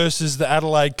 Melbourne versus the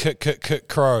Adelaide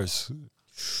Crows.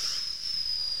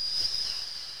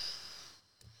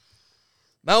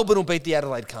 Melbourne will beat the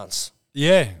Adelaide cunts.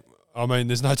 Yeah. I mean,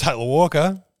 there's no Taylor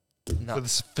Walker No. for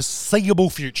the foreseeable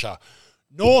future.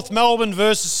 North Melbourne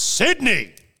versus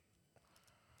Sydney.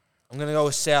 I'm going to go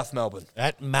with South Melbourne.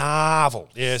 At Marvel.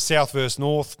 Yeah, South versus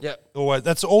North. Yep. Always.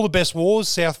 That's all the best wars.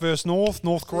 South versus North.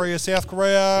 North Korea, South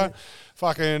Korea.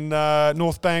 Fucking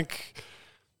North Bank,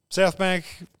 South Bank.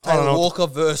 Taylor Walker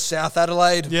versus South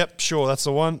Adelaide. Yep, sure, that's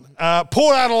the one.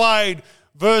 Port Adelaide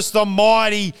versus the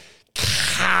mighty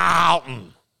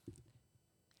Carlton.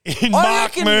 In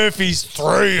Mark Murphy's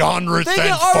 300th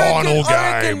and final game.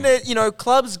 I reckon that,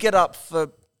 clubs get up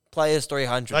for players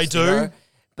 300s. They do.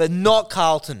 But not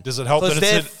Carlton. Does it help that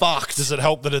they're it's fucked. Does it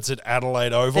help that it's at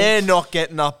Adelaide Oval? They're not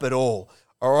getting up at all.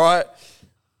 All right?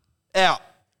 Out.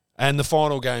 And the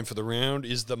final game for the round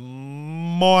is the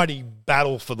mighty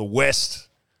battle for the West.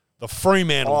 The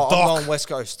Fremantle I'm Dock going West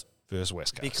Coast. versus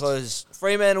West Coast. Because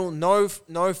Fremantle,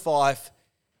 no Fife.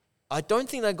 I don't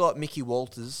think they got Mickey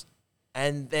Walters.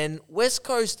 And then West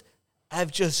Coast have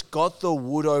just got the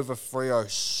wood over Freo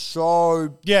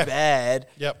so bad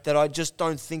that I just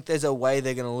don't think there's a way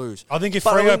they're going to lose. I think if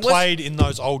But, Freo played in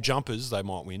those old jumpers, they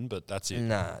might win, but that's it.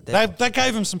 Nah. They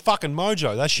gave them some fucking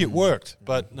mojo. That shit worked.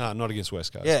 But no, not against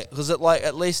West Coast. Yeah, because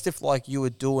at least if you were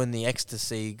doing the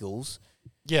Ecstasy Eagles,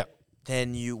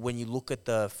 then when you look at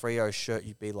the Freo shirt,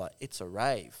 you'd be like, it's a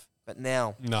rave. But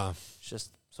now, no, it's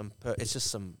just some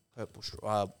purple,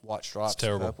 white stripes. It's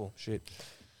terrible. Purple shit.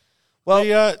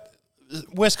 Well,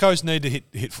 West Coast need to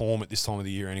hit form at this time of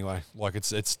the year anyway. Like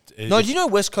it's No, do you know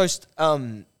West Coast?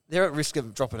 They're at risk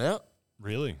of dropping out.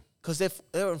 Really? Because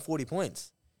they're on 40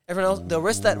 points. Everyone else, the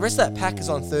rest of that pack is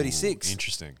on 36.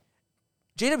 Interesting.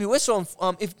 GWS are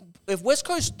on. If West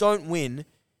Coast don't win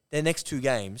their next 2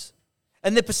 games,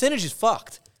 and their percentage is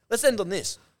fucked. Let's end on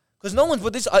this because no one's.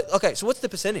 But this. Okay, so what's the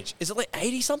percentage? Is it like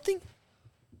 80 something?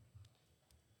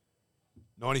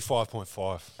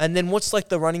 95.5. And then what's like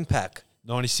the running pack?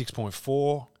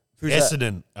 96.4. Who's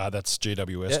Essendon, that's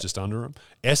GWS, just under them.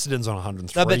 Essendon's on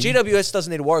 103. No, but GWS doesn't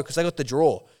need to worry because they got the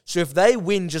draw. So if they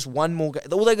win just one more game,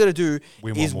 all they got to do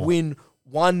is win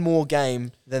one more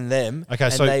game than them.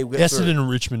 Okay, so Essendon and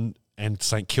Richmond and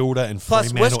St Kilda and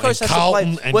Fremantle West Coast and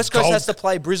Carlton and West Coast Gold. has to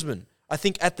play Brisbane, I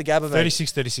think, at the Gabba.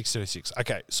 36.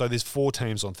 Okay, so there's 4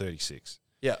 teams on 36.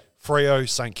 Yeah. Freo,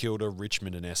 St Kilda,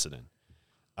 Richmond and Essendon.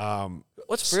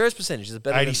 What's Freo's percentage? Is it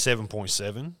better?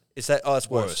 87.7. Is that? Oh, it's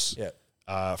worse. Yeah.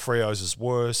 Freo's is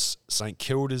worse. St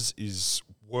Kilda's is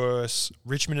worse.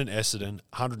 Richmond and Essendon,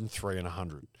 103 and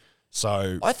 100.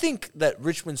 So I think that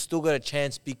Richmond's still got a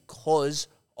chance because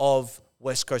of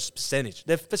West Coast's percentage.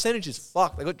 Their percentage is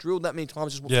fucked. They got drilled that many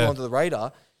times, just Yeah. flew onto the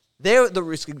radar. They're at the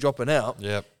risk of dropping out.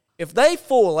 Yep. If they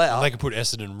fall out, And they could put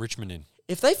Essendon and Richmond in.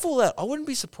 if they fall out, I wouldn't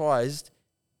be surprised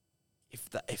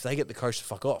if they get the coach to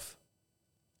fuck off.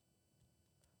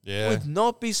 Yeah. Would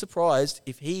not be surprised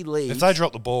if he leaves. If they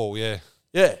drop the ball, yeah.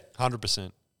 Yeah.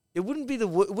 100%. It wouldn't be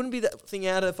that thing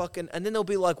out of fucking, and then they'll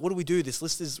be like, "What do we do? This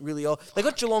list is really old." They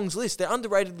got Geelong's list. They're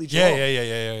underratedly Geelong.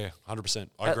 Yeah. 100%.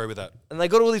 I agree with that. And they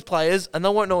got all these players, and they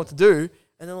won't know what to do.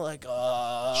 And they're like,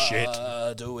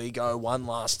 Shit. Do we go one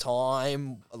last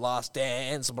time, last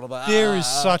dance, blah, blah, blah. There is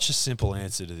such a simple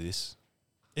answer to this.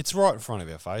 It's right in front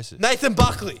of our faces. Nathan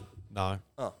Buckley. No.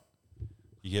 Oh.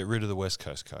 You get rid of the West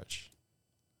Coast coach.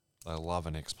 They love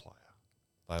an ex-player.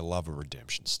 They love a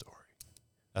redemption story.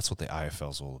 That's what the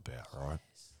AFL's all about, right?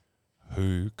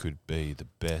 Who could be the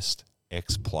best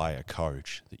ex-player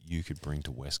coach that you could bring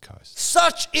to West Coast?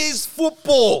 Such is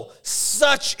football.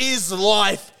 Such is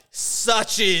life.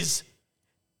 Such is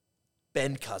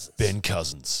Ben Cousins. Ben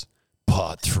Cousins,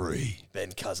 part 3.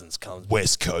 Ben Cousins comes.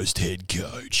 West Coast head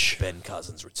coach. Ben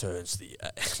Cousins returns the.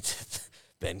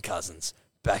 Ben Cousins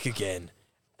back again.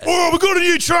 Oh, we've got a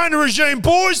new trainer regime,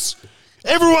 boys.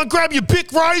 Everyone grab your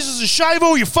pick razors and shave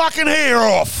all your fucking hair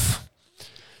off.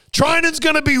 Training's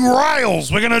going to be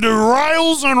rails. We're going to do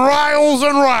rails and rails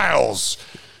and rails.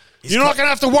 You're not going to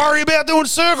have to worry about doing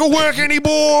circle work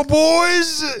anymore,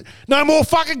 boys. No more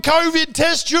fucking COVID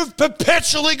tests. You've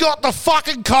perpetually got the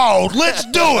fucking cold. Let's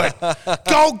do it.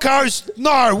 Gold Coast.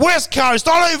 No, West Coast.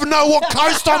 I don't even know what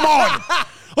coast I'm on.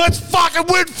 Let's fucking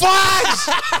win flags.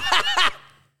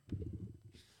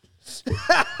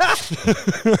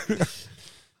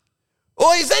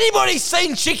 Oh, has anybody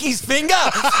seen Chicky's finger?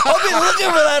 I've been looking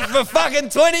for that for fucking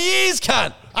 20 years,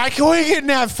 cunt. Hey, can we get in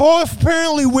that five?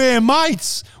 Apparently we're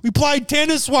mates. We played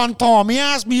tennis one time. He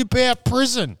asked me about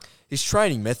prison. His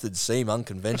training methods seem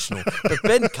unconventional, but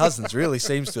Ben Cousins really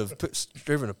seems to have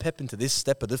driven a pep into this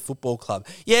step of this football club.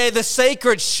 Yeah, the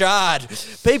secret shard.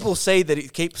 People see that he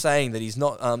keeps saying that he's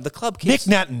not. The club keeps.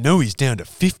 Nick Natton knew he's down to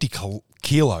 50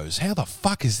 kilos. How the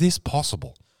fuck is this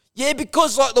possible? Yeah,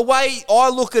 because like the way I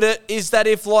look at it is that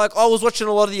if like I was watching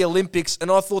a lot of the Olympics and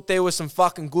I thought there were some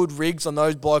fucking good rigs on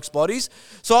those blokes' bodies,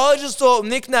 so I just thought,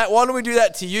 Nick Nat, why don't we do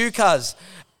that to you, cuz?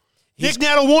 Nick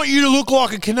Nat, I want you to look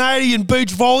like a Canadian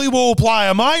beach volleyball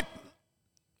player, mate.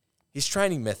 His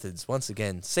training methods, once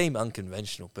again, seem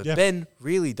unconventional, but Yep. Ben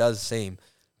really does seem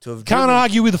to have. Can't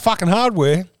argue with the fucking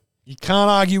hardware. You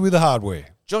can't argue with the hardware.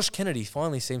 Josh Kennedy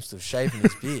finally seems to have shaven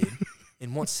his beard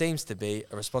in what seems to be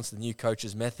a response to the new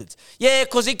coach's methods. Yeah,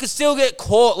 because he could still get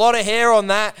caught. A lot of hair on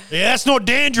that. Yeah, that's not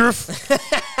dandruff.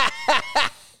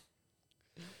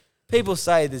 People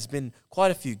say there's been quite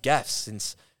a few gaffes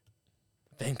since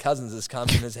Ben Cousins has come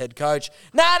in as head coach.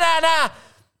 Nah.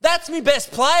 That's me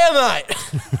best player, mate.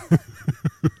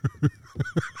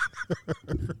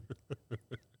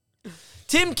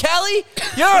 Tim Kelly,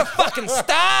 you're a fucking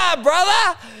star,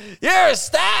 brother. You're a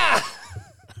star.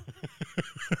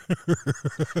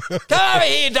 Come over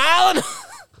here, darling.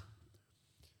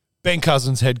 Ben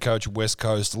Cousins, head coach of West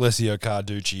Coast. Alessio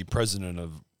Carducci, president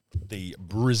of the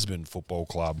Brisbane Football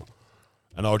Club.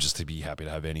 And I'll just be happy to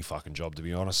have any fucking job, to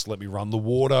be honest. Let me run the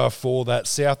water for that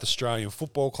South Australian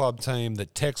Football Club team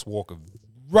that Tex Walker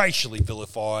racially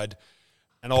vilified,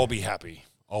 and I'll be happy.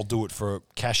 I'll do it for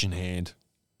cash in hand,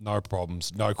 no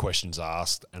problems, no questions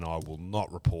asked, and I will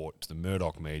not report to the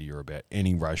Murdoch media about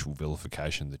any racial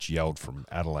vilification that's yelled from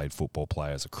Adelaide football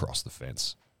players across the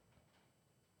fence.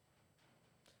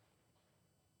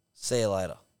 See you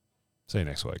later. See you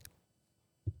next week.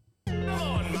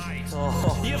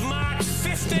 You've marked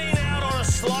 15 out on a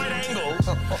slight angle.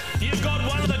 You've got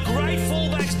one of the great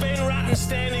fullbacks, Ben Rutten,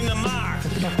 standing the mark.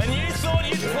 And you thought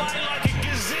you'd play like a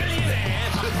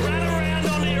gazillionaire, run around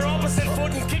onto your opposite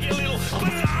foot and kick a little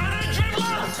banana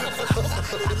dribbler.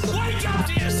 Wake up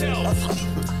to yourself.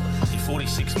 You're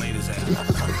 46 metres out.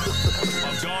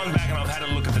 I've gone back and I've had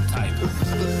a look at the tape.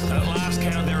 And at last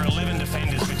count, there are 11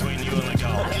 defenders between you and the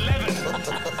goal. 11.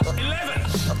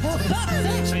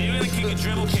 So you're going to kick a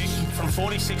dribble kick from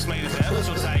 46 metres out, which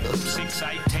will take 6,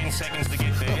 8, 10 seconds to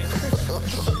get there.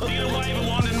 You're going to wave a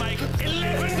wand and make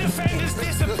 11 defenders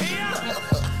disappear.